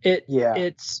stuff.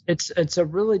 It's a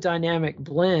really dynamic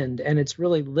blend, and it's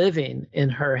really living in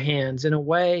her hands in a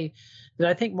way that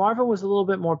I think Marvin was a little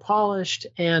bit more polished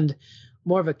and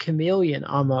more of a chameleon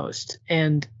almost.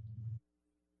 And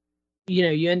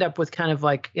you end up with kind of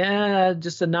like,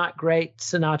 just a not great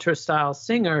Sinatra style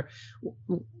singer.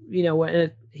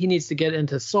 when he needs to get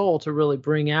into soul to really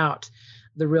bring out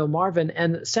the real Marvin.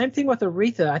 And same thing with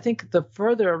Aretha. I think the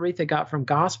further Aretha got from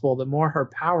gospel, the more her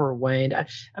power waned.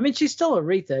 I mean, she's still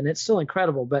Aretha and it's still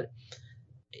incredible, but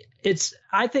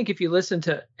I think if you listen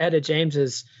to Etta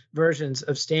James's versions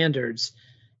of standards,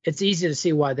 it's easy to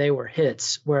see why they were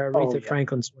hits where Aretha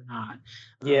Franklin's were not.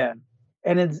 Yeah.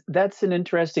 And that's an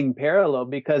interesting parallel,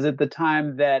 because at the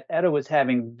time that Etta was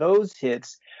having those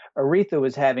hits, Aretha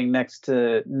was having next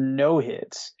to no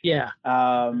hits. Yeah.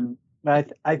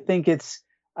 I think it's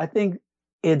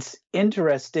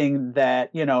interesting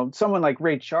that, someone like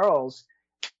Ray Charles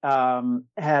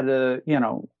had a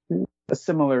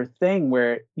similar thing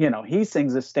where, he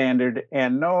sings a standard,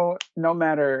 and no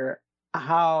matter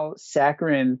how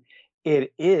saccharine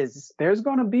it is, there's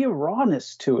going to be a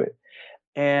rawness to it.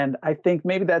 And I think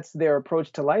maybe that's their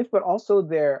approach to life, but also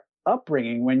their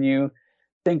upbringing. When you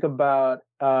think about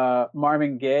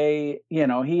Marvin Gaye,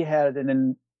 he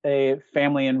had a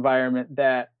family environment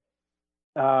that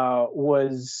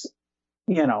was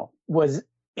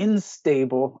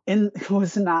unstable,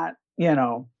 was not,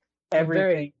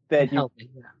 everything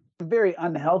very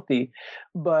unhealthy,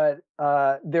 but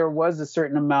there was a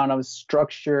certain amount of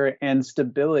structure and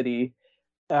stability.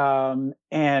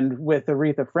 And with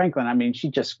Aretha Franklin, I mean, she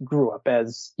just grew up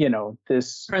as,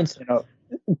 this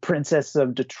princess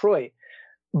of Detroit.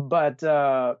 But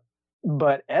Etta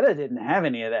didn't have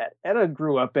any of that. Etta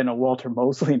grew up in a Walter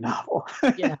Mosley novel.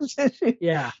 Yeah.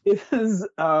 It is,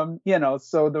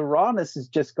 so the rawness is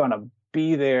just going to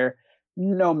be there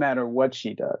no matter what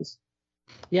she does.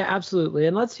 Yeah, absolutely.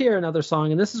 And let's hear another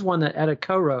song. And this is one that Etta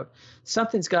co-wrote.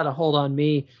 Something's Got a Hold on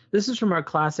Me. This is from her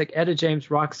classic Etta James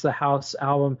Rocks the House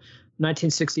album,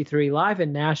 1963, live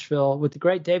in Nashville with the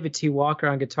great David T. Walker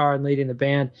on guitar and leading the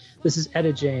band. This is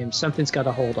Etta James, Something's Got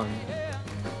a Hold on Me.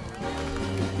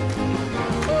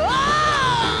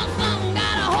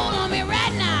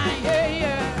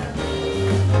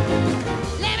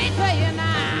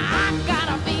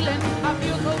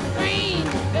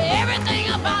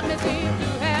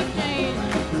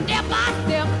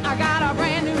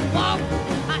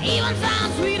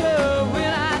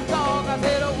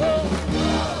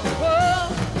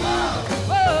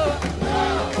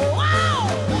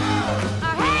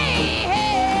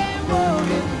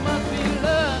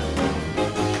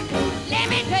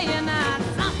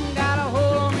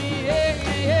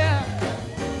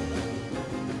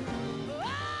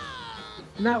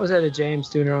 And that was Etta James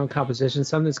doing her own composition.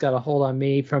 Something's Got a Hold on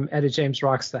Me from Etta James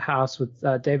Rocks the House with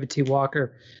David T.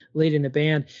 Walker leading the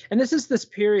band. And this is this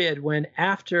period when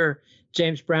after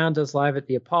James Brown does Live at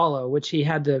the Apollo, which he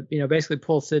had to, basically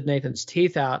pull Sid Nathan's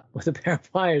teeth out with a pair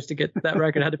of pliers to get that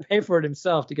record, had to pay for it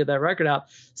himself to get that record out.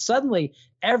 Suddenly,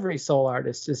 every soul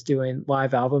artist is doing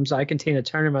live albums. Ike and Tina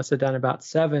Turner must have done about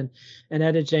 7. And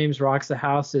Etta James Rocks the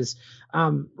House is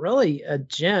really a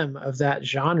gem of that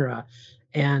genre.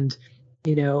 And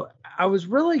I was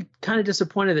really kind of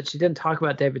disappointed that she didn't talk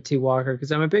about David T. Walker,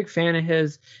 because I'm a big fan of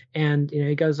his. And,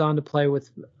 he goes on to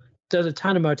does a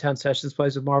ton of Motown sessions,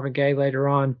 plays with Marvin Gaye later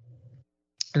on,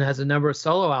 and has a number of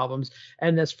solo albums.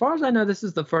 And as far as I know, this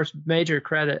is the first major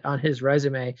credit on his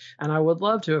resume. And I would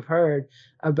love to have heard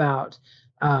about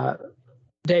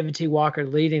David T. Walker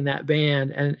leading that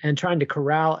band and trying to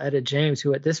corral Etta James,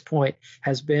 who at this point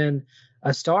has been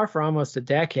a star for almost a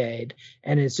decade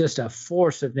and is just a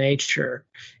force of nature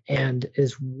and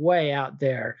is way out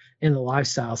there in the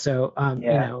lifestyle.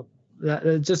 So,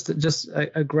 just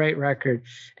a great record.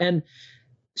 And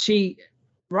she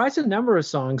writes a number of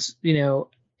songs, in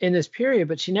this period,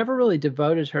 but she never really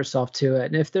devoted herself to it.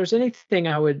 And if there's anything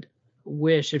I would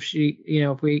wish, if she,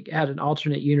 if we had an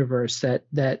alternate universe,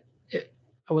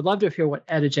 I would love to hear what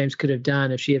Etta James could have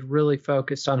done if she had really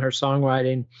focused on her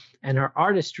songwriting and her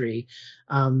artistry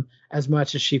as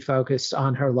much as she focused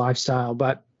on her lifestyle.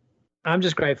 But I'm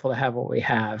just grateful to have what we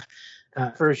have.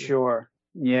 For sure.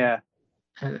 Yeah.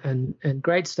 And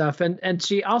great stuff. And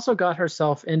she also got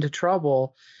herself into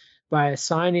trouble by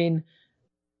assigning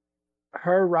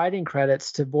her writing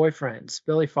credits to boyfriends.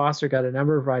 Billy Foster got a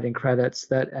number of writing credits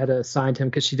that Etta assigned him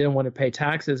because she didn't want to pay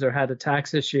taxes or had a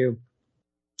tax issue.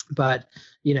 But,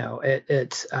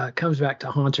 it comes back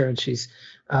to haunt her, and she's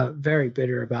very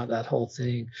bitter about that whole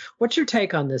thing. What's your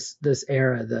take on this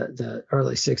era, the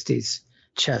early 60s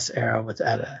chess era with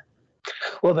Etta?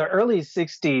 Well, the early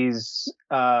 60s,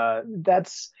 I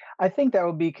think that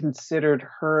would be considered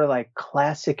her like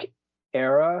classic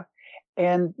era.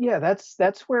 And yeah,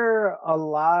 that's where a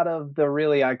lot of the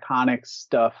really iconic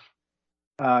stuff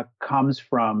comes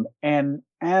from. And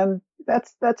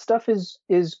that stuff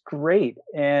is great,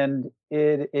 and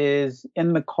it is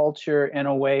in the culture in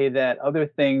a way that other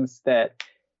things that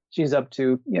she's up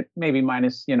to, maybe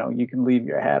minus, you can leave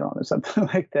your hat on or something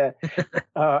like that,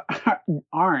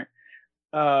 aren't.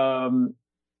 I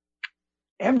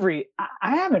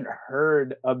haven't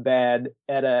heard a bad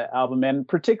Etta album, and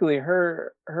particularly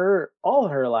all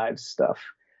her live stuff.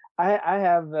 I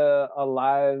have a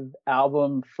live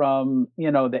album from,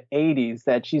 the 80s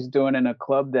that she's doing in a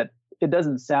club that it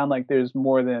doesn't sound like there's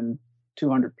more than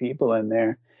 200 people in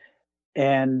there.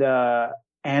 And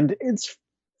it's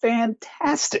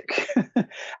fantastic.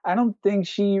 I don't think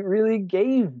she really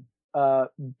gave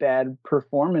bad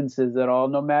performances at all,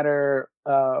 no matter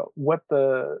what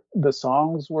the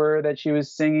songs were that she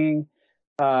was singing,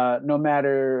 no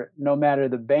matter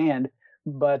the band,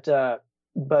 but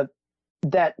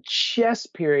that chess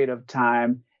period of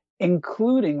time,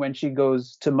 including when she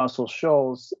goes to Muscle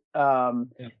Shoals,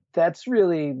 that's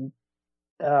really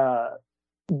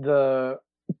the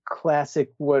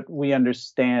classic, what we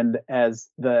understand as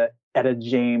the Etta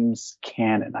James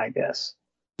canon, I guess.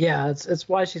 Yeah, it's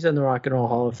why she's in the Rock and Roll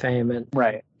Hall of Fame and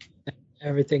right,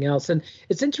 everything else. And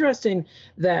it's interesting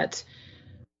that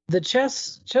the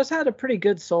Chess had a pretty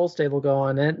good soul stable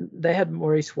going, and they had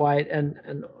Maurice White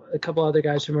and a couple other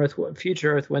guys from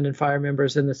future Earth, Wind and Fire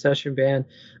members in the session band,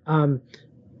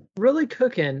 really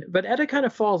cooking. But Etta kind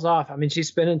of falls off. I mean, she's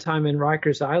spending time in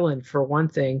Rikers Island for one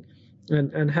thing,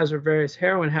 and has her various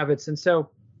heroin habits. And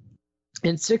so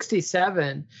in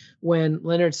 1967, when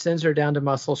Leonard sends her down to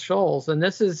Muscle Shoals, and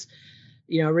this is,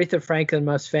 Aretha Franklin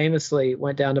most famously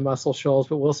went down to Muscle Shoals,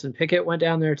 but Wilson Pickett went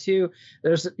down there too.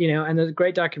 There's, and there's a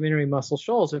great documentary, Muscle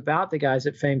Shoals, about the guys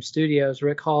at Fame Studios.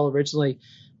 Rick Hall originally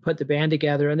put the band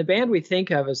together, and the band we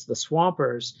think of as the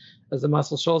Swampers, as the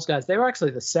Muscle Shoals guys, they were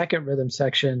actually the second rhythm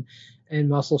section in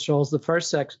Muscle Shoals. The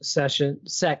first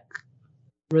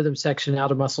rhythm section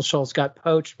out of Muscle Shoals got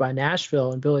poached by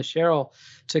Nashville, and Billy Sherrill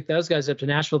took those guys up to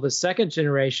Nashville. The second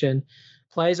generation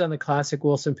plays on the classic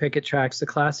Wilson Pickett tracks, the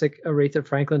classic Aretha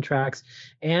Franklin tracks,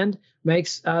 and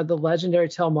makes the legendary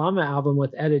Tell Mama album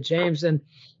with Etta James. And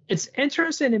it's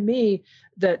interesting to me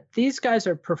that these guys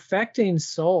are perfecting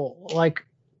soul. Like,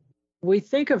 we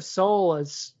think of soul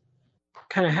as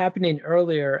kind of happening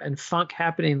earlier and funk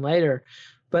happening later,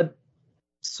 but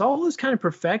soul is kind of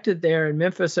perfected there in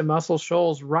Memphis and Muscle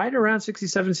Shoals right around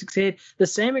 67, 68, the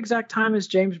same exact time as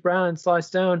James Brown and Sly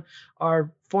Stone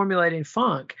are formulating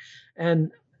funk.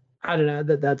 And I don't know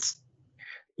that's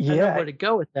I don't know where to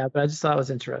go with that, but I just thought it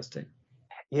was interesting.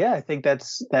 Yeah, I think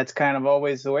that's kind of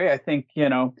always the way. I think,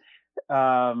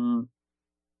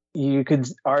 you could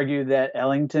argue that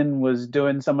Ellington was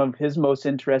doing some of his most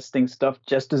interesting stuff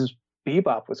just as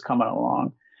bebop was coming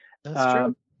along. That's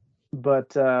true. But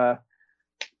the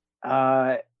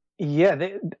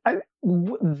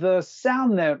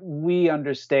sound that we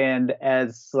understand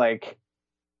as like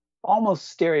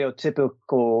almost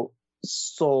stereotypical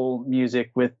soul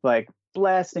music with like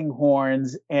blasting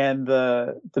horns and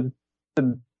the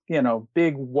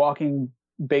big walking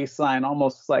bass line,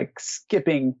 almost like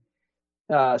skipping,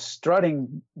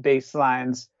 strutting bass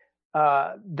lines.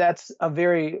 That's a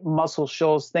very Muscle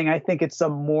Shoals thing. I think it's a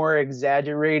more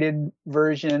exaggerated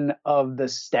version of the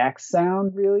Stax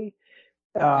sound, really.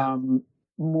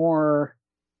 More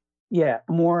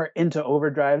into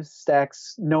overdrive.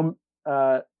 Stax. No,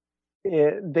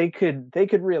 they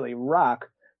could really rock,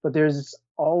 but there's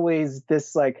always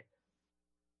this like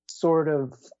sort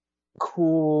of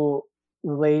cool,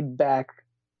 laid back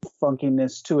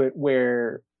funkiness to it,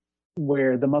 where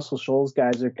the Muscle Shoals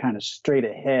guys are kind of straight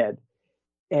ahead.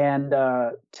 And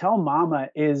Tell Mama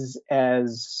is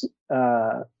as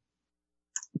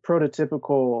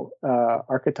prototypical,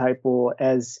 archetypal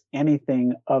as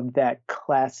anything of that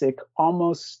classic,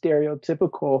 almost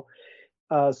stereotypical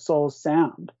soul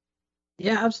sound.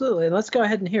 Yeah, absolutely. And let's go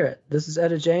ahead and hear it. This is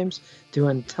Etta James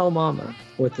doing Tell Mama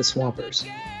with the Swampers.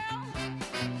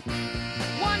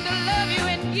 Want to love you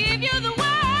and give you the world.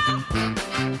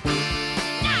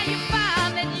 Now you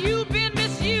find that you've been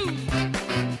misused.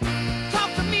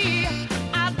 Talk to me,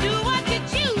 I'll do what you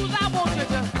choose. I want you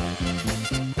to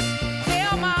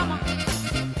tell Mama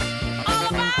all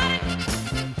about it.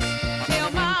 Tell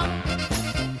Mama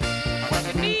what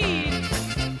you need.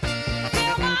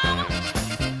 Tell Mama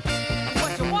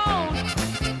what you want,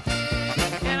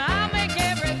 and I'll make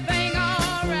everything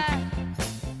all right.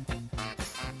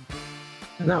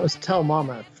 And that was Tell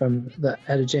Mama from the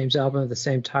Etta James album of the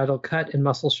same title, cut in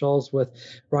Muscle Shoals with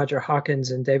Roger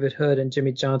Hawkins and David Hood and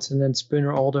Jimmy Johnson and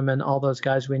Spooner Oldham and all those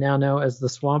guys we now know as the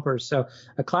Swampers. So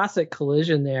a classic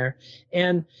collision there.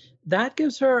 And that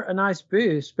gives her a nice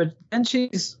boost, but then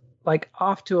she's like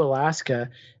off to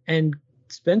Alaska and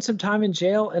spends some time in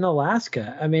jail in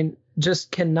Alaska. I mean,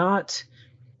 just cannot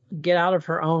get out of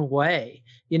her own way.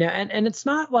 and it's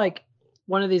not like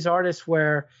one of these artists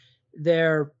where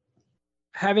they're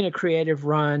having a creative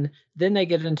run, then they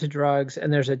get into drugs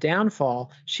and there's a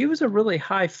downfall. She was a really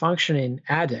high functioning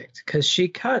addict because she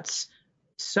cuts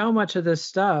so much of this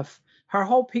stuff. Her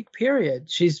whole peak period,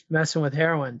 she's messing with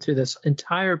heroin through this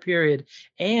entire period,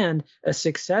 and a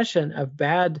succession of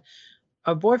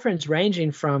boyfriends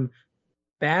ranging from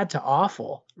bad to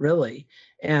awful, really.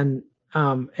 And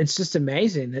it's just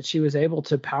amazing that she was able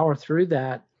to power through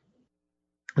that,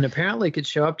 and apparently could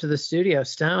show up to the studio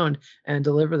stoned and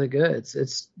deliver the goods.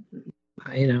 It's,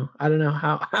 I don't know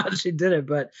how she did it,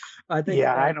 but I think.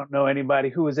 Yeah, I don't know anybody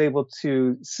who was able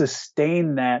to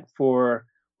sustain that for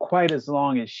quite as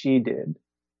long as she did.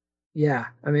 Yeah,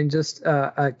 I mean, just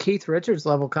a Keith Richards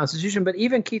level constitution, but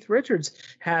even Keith Richards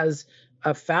has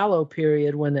a fallow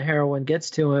period when the heroin gets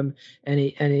to him, and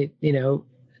he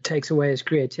takes away his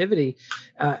creativity.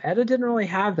 Etta didn't really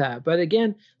have that, but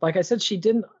again, like I said, she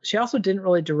also didn't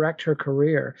really direct her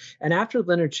career. And after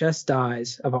Leonard Chess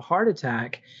dies of a heart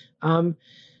attack,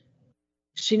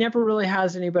 she never really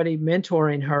has anybody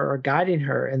mentoring her or guiding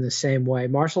her in the same way.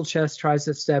 Marshall Chess tries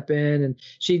to step in, and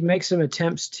she makes some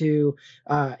attempts to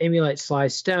emulate Sly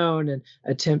Stone and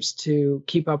attempts to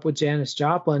keep up with Janis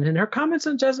Joplin. And her comments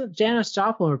on Janis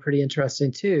Joplin were pretty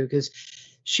interesting too, because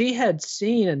she had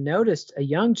seen and noticed a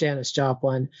young Janis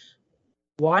Joplin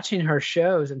watching her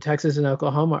shows in Texas and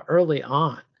Oklahoma early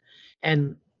on,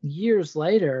 and years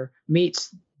later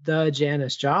meets the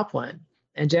Janis Joplin.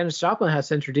 And Janis Joplin has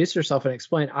to introduce herself and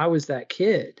explain, I was that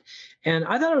kid. And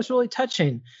I thought it was really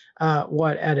touching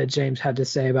what Etta James had to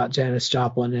say about Janis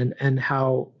Joplin, and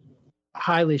how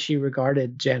highly she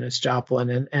regarded Janis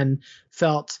Joplin and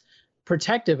felt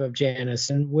protective of Janis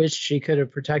and wished she could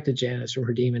have protected Janis from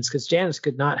her demons, because Janis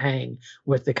could not hang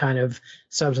with the kind of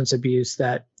substance abuse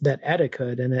that Etta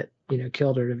could, and it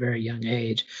killed her at a very young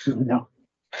age. No.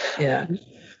 Yeah.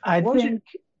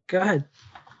 Go ahead.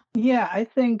 Yeah, I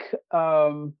think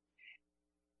I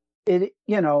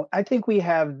think we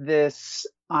have this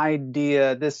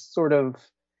idea, this sort of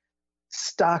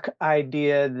stock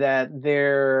idea, that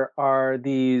there are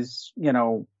these,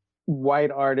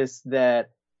 white artists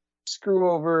that screw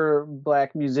over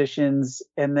black musicians,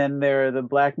 and then there are the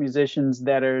black musicians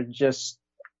that are just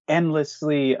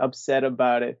endlessly upset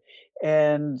about it.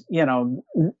 And,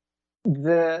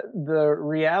 the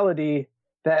reality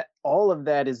that all of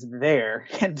that is there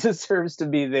and deserves to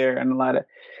be there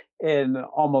in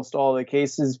almost all the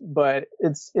cases, but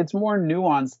it's more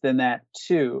nuanced than that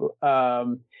too.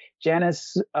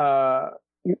 Janis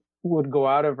would go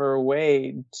out of her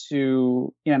way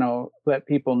to, let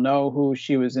people know who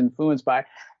she was influenced by.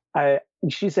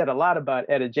 She said a lot about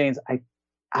Etta James.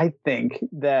 I think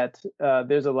that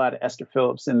there's a lot of Esther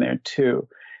Phillips in there too.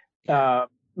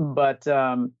 But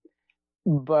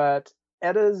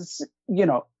Etta's,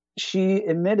 she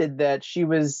admitted that she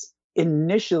was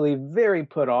initially very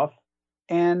put off,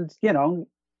 and,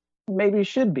 maybe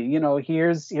should be,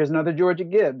 here's another Georgia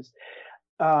Gibbs.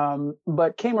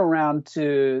 But came around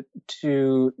to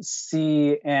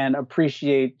see and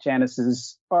appreciate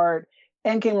Janis's art,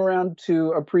 and came around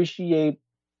to appreciate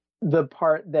the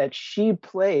part that she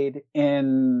played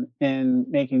in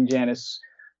making Janis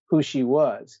who she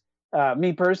was.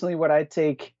 Me personally, would I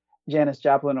take Janis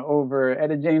Joplin over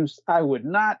Etta James? I would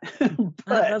not. But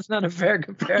that's not a fair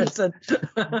comparison.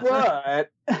 but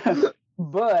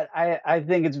I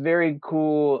think it's very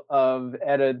cool of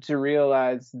Etta to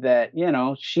realize that,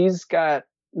 she's got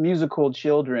musical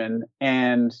children,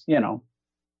 and,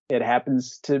 it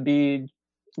happens to be,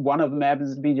 one of them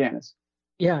happens to be Janis.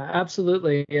 Yeah,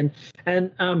 absolutely. And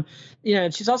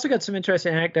she's also got some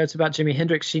interesting anecdotes about Jimi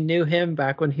Hendrix. She knew him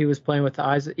back when he was playing with the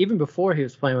Isley, even before he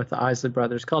was playing with the Isley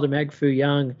Brothers, called him Egg Foo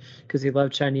Young because he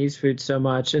loved Chinese food so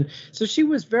much. And so she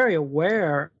was very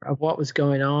aware of what was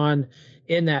going on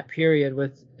in that period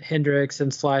with Hendrix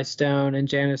and Sly Stone and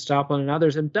Janis Joplin and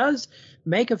others, and does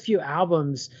make a few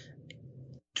albums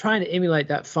trying to emulate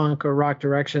that funk or rock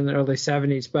direction in the early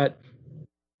 70s. But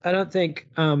I don't think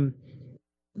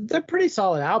they're pretty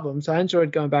solid albums. I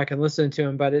enjoyed going back and listening to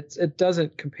them, but it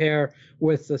doesn't compare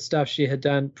with the stuff she had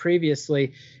done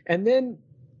previously. And then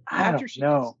I don't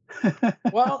know.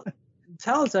 Well,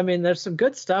 tell us. I mean, there's some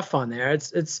good stuff on there.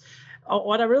 It's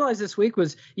what I realized this week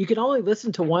was you can only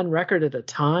listen to one record at a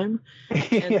time,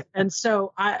 and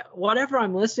so whatever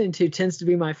I'm listening to tends to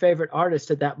be my favorite artist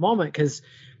at that moment, because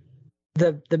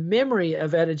the memory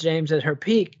of Etta James at her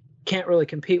peak can't really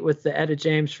compete with the Etta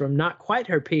James from not quite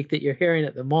her peak that you're hearing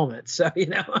at the moment. So,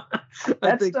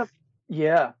 stuff,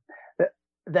 yeah,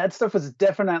 that stuff was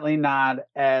definitely not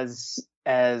as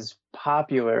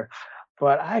popular.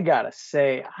 but I gotta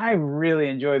say, I really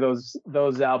enjoy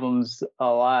those albums a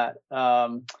lot.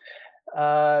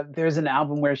 There's an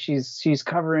album where she's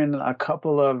covering a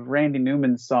couple of Randy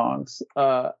Newman songs.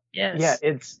 Yes. Yeah,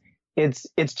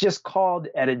 it's just called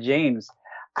Etta James.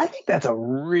 I think that's a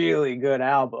really good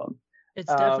album.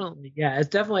 It's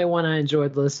definitely one I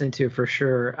enjoyed listening to for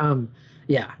sure.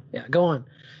 Yeah, go on.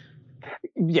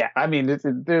 Yeah, I mean,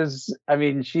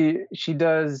 she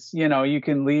does, you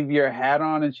can leave your hat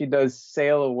on, and she does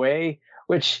Sail Away,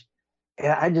 which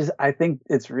I think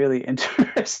it's really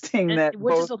interesting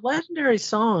which is a legendary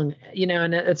song,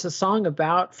 and it's a song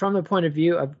about, from the point of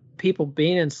view of people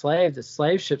being enslaved. The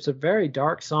slave ship's a very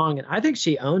dark song, and I think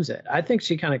she owns it. I think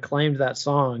she kind of claimed that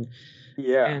song.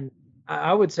 Yeah. And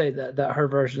I would say that her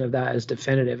version of that is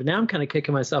definitive. And now I'm kind of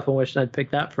kicking myself and wishing I'd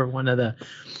picked that for one of the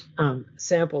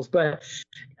samples. But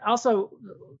also,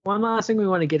 one last thing we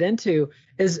want to get into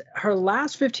is her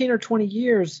last 15 or 20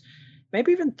 years,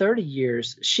 maybe even 30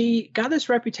 years, she got this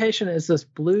reputation as this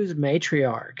blues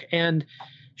matriarch. And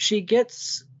she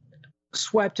gets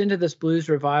swept into this blues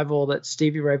revival that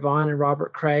Stevie Ray Vaughan and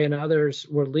Robert Cray and others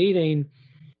were leading.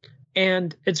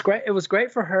 And it's great. It was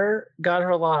great for her, got her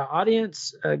a lot of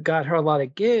audience, got her a lot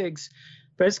of gigs,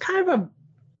 but it's kind of a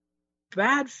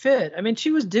bad fit. I mean,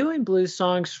 she was doing blues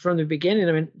songs from the beginning.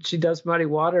 I mean, she does Muddy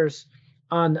Waters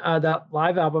on that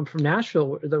live album from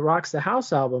Nashville, the Rocks the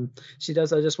House album. She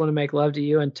does I Just Want to Make Love to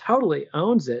You and totally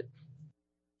owns it,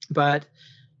 but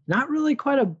not really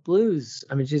quite a blues.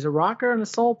 I mean, she's a rocker and a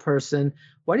soul person.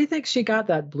 Why do you think she got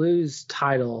that blues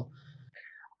title?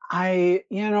 I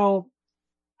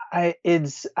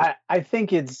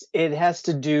think it has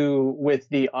to do with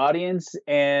the audience,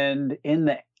 and in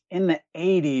the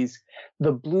 80s,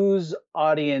 the blues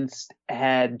audience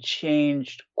had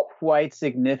changed quite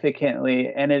significantly,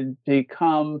 and it had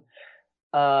become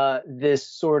this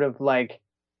sort of like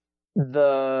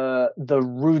the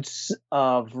roots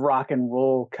of rock and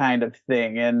roll kind of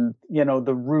thing, and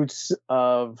the roots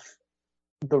of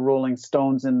the Rolling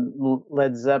Stones and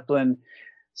Led Zeppelin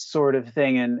sort of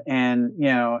thing, and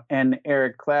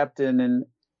Eric Clapton,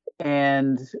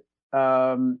 and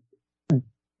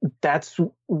that's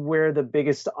where the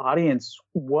biggest audience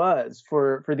was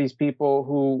for these people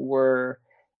who were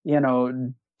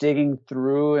digging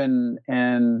through and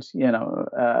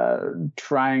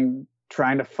trying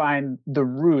to find the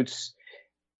roots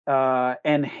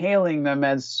and hailing them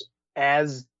as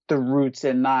the roots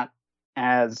and not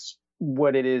as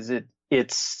what it is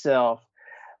itself.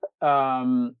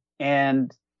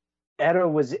 And Etta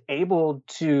was able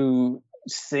to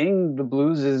sing the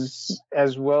blues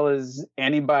as well as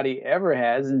anybody ever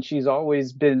has, and she's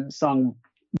always been sung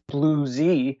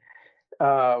bluesy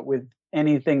with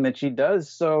anything that she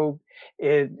does. So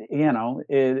it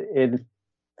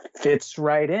fits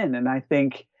right in. And I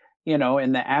think in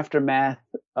the aftermath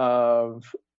of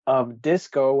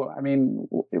disco, I mean,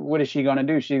 what is she going to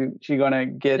do? She going to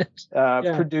get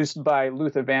produced by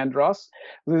Luther Vandross.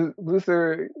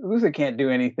 Luther can't do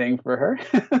anything for her.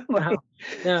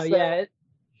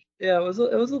 It was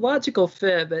a logical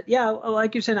fit, but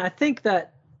like you're saying, I think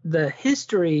that the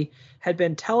history had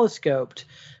been telescoped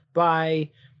by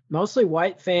mostly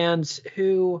white fans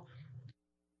who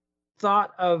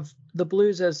thought of the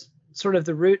blues as sort of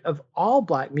the root of all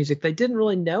black music. They didn't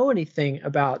really know anything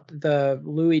about the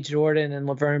Louis Jordan and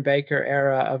Laverne Baker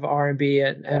era of R&B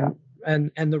and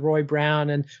the Roy Brown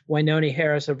and Wynonie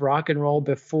Harris of rock and roll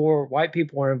before white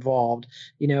people were involved.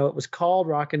 It was called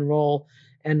rock and roll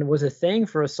and was a thing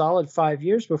for a solid 5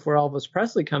 years before Elvis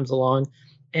Presley comes along.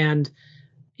 And,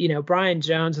 Brian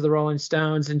Jones of the Rolling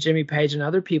Stones and Jimmy Page and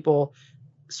other people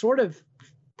sort of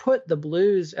put the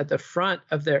blues at the front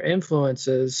of their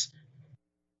influences,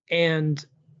 and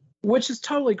which is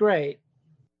totally great.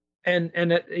 And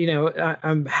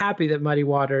I'm happy that Muddy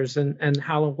Waters and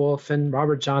Howlin' Wolf and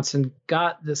Robert Johnson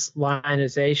got this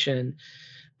lionization,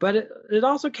 but it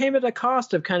also came at a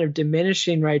cost of kind of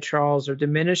diminishing Ray Charles or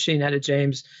diminishing Etta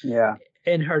James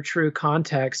in her true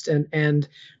context. And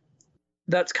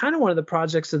that's kind of one of the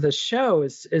projects of this show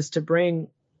is to bring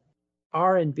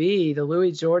R&B, the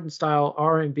Louis Jordan style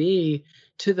R&B,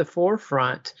 to the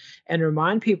forefront and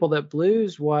remind people that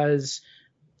blues was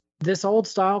this old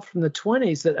style from the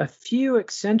 20s that a few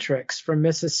eccentrics from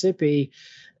Mississippi,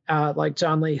 like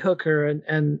John Lee Hooker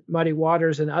and Muddy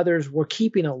Waters and others, were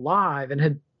keeping alive and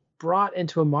had brought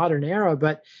into a modern era.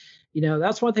 But,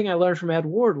 that's one thing I learned from Ed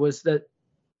Ward, was that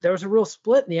there was a real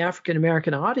split in the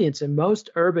African-American audience, and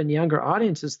most urban younger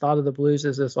audiences thought of the blues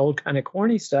as this old kind of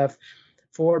corny stuff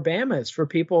for Bamas, for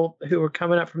people who were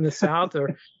coming up from the South,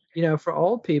 or, for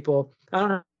old people. I don't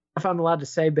know if I'm allowed to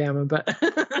say Bama, but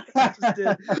I just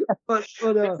did. But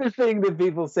it's a thing that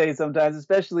people say sometimes,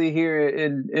 especially here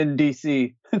in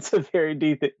DC. It's a very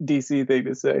DC thing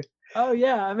to say. Oh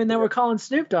yeah, I mean they were calling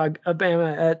Snoop Dogg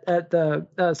Obama at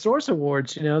the Source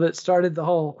Awards, that started the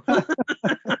whole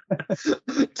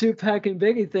Tupac and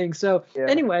Biggie thing. So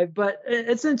anyway, but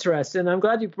it's interesting. I'm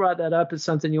glad you brought that up as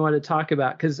something you wanted to talk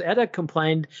about, because Etta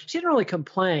complained. She didn't really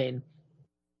complain,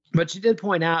 but she did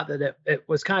point out that it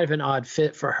was kind of an odd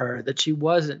fit for her, that she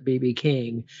wasn't B.B.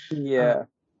 King. Yeah,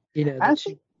 Go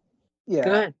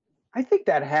ahead. I think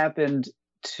that happened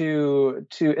to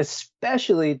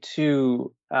especially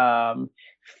to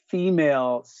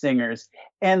female singers.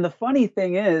 And the funny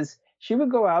thing is, she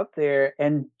would go out there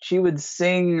and she would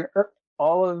sing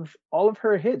all of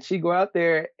her hits. She'd go out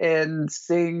there and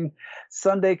sing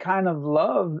Sunday Kind of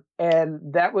Love, and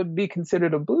that would be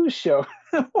considered a blues show.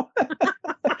 But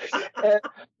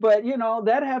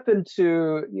that happened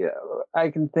to,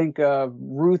 I can think of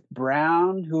Ruth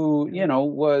Brown, who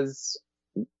was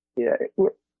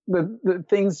the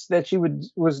things that she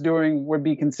was doing would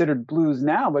be considered blues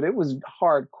now, but it was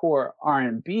hardcore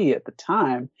R&B at the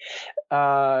time.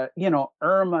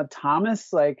 Irma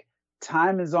Thomas, like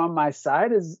Time Is on My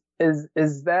Side, is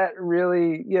that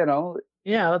really,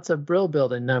 Yeah, that's a Brill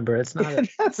Building number. It's not.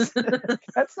 That's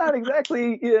not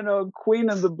exactly Queen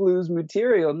of the Blues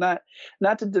material. Not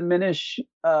to diminish,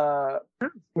 right?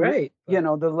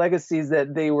 The legacies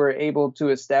that they were able to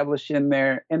establish in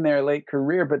their late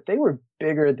career, but they were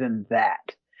bigger than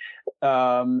that.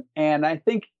 And I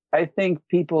think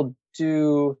people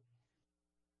do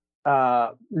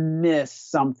miss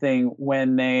something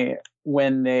when they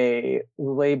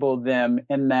label them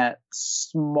in that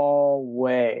small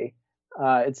way.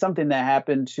 It's something that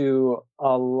happened to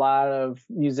a lot of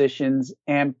musicians,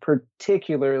 and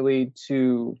particularly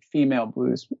to female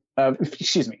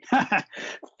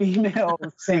female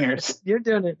singers. You're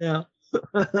doing it now.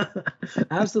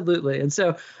 Absolutely. And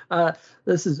so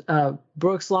this is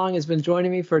Brooks Long has been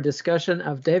joining me for a discussion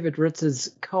of David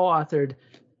Ritz's co-authored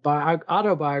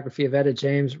autobiography of Etta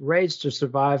James, Rage to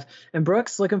Survive. And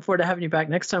Brooks, looking forward to having you back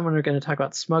next time when we're going to talk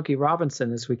about Smokey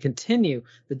Robinson as we continue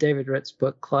the David Ritz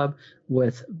Book Club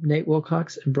with Nate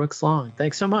Wilcox and Brooks Long.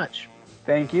 Thanks so much.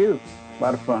 Thank you. A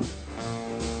lot of fun.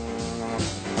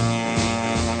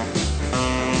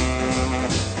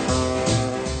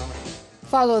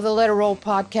 Follow the Let It Roll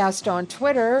podcast on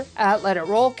Twitter at Let It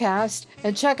Rollcast,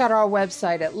 and check out our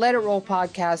website at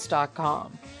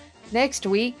letitrollpodcast.com. Next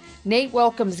week, Nate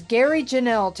welcomes Gary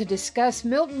Janelle to discuss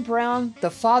Milton Brown, the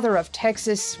father of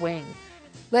Texas swing.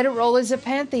 Let It Roll is a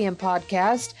Pantheon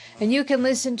podcast, and you can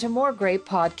listen to more great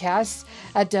podcasts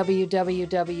at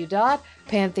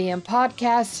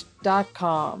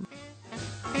www.pantheonpodcast.com.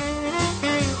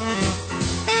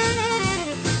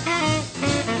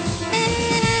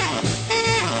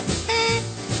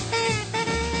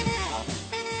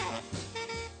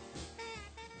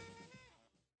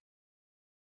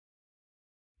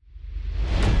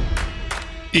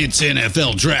 It's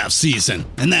NFL draft season,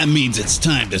 and that means it's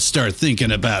time to start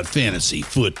thinking about fantasy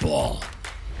football.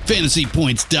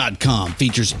 FantasyPoints.com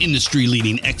features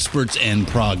industry-leading experts and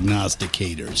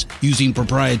prognosticators using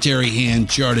proprietary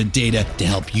hand-charted data to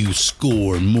help you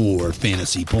score more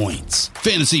fantasy points.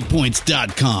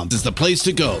 FantasyPoints.com is the place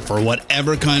to go for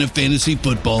whatever kind of fantasy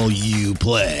football you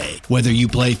play. Whether you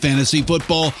play fantasy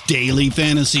football, daily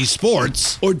fantasy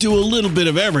sports, or do a little bit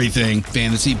of everything,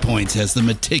 Fantasy Points has the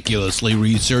meticulously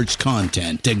researched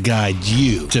content to guide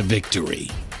you to victory.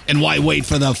 And why wait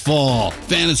for the fall?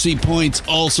 Fantasy Points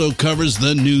also covers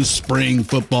the new spring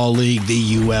football league,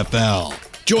 the UFL.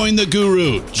 Join the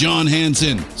guru, John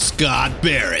Hansen, Scott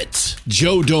Barrett,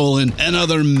 Joe Dolan, and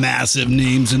other massive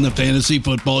names in the fantasy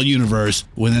football universe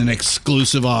with an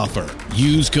exclusive offer.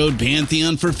 Use code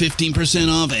Pantheon for 15%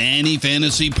 off any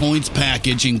Fantasy Points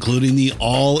package, including the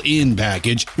all-in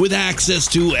package, with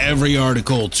access to every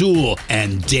article, tool,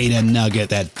 and data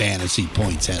nugget that Fantasy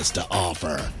Points has to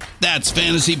offer. That's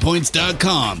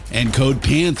FantasyPoints.com and code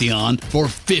Pantheon for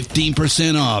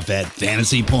 15% off at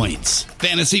Fantasy Points.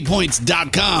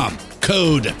 FantasyPoints.com,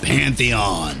 code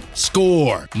Pantheon.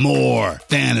 Score more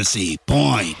fantasy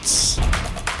points.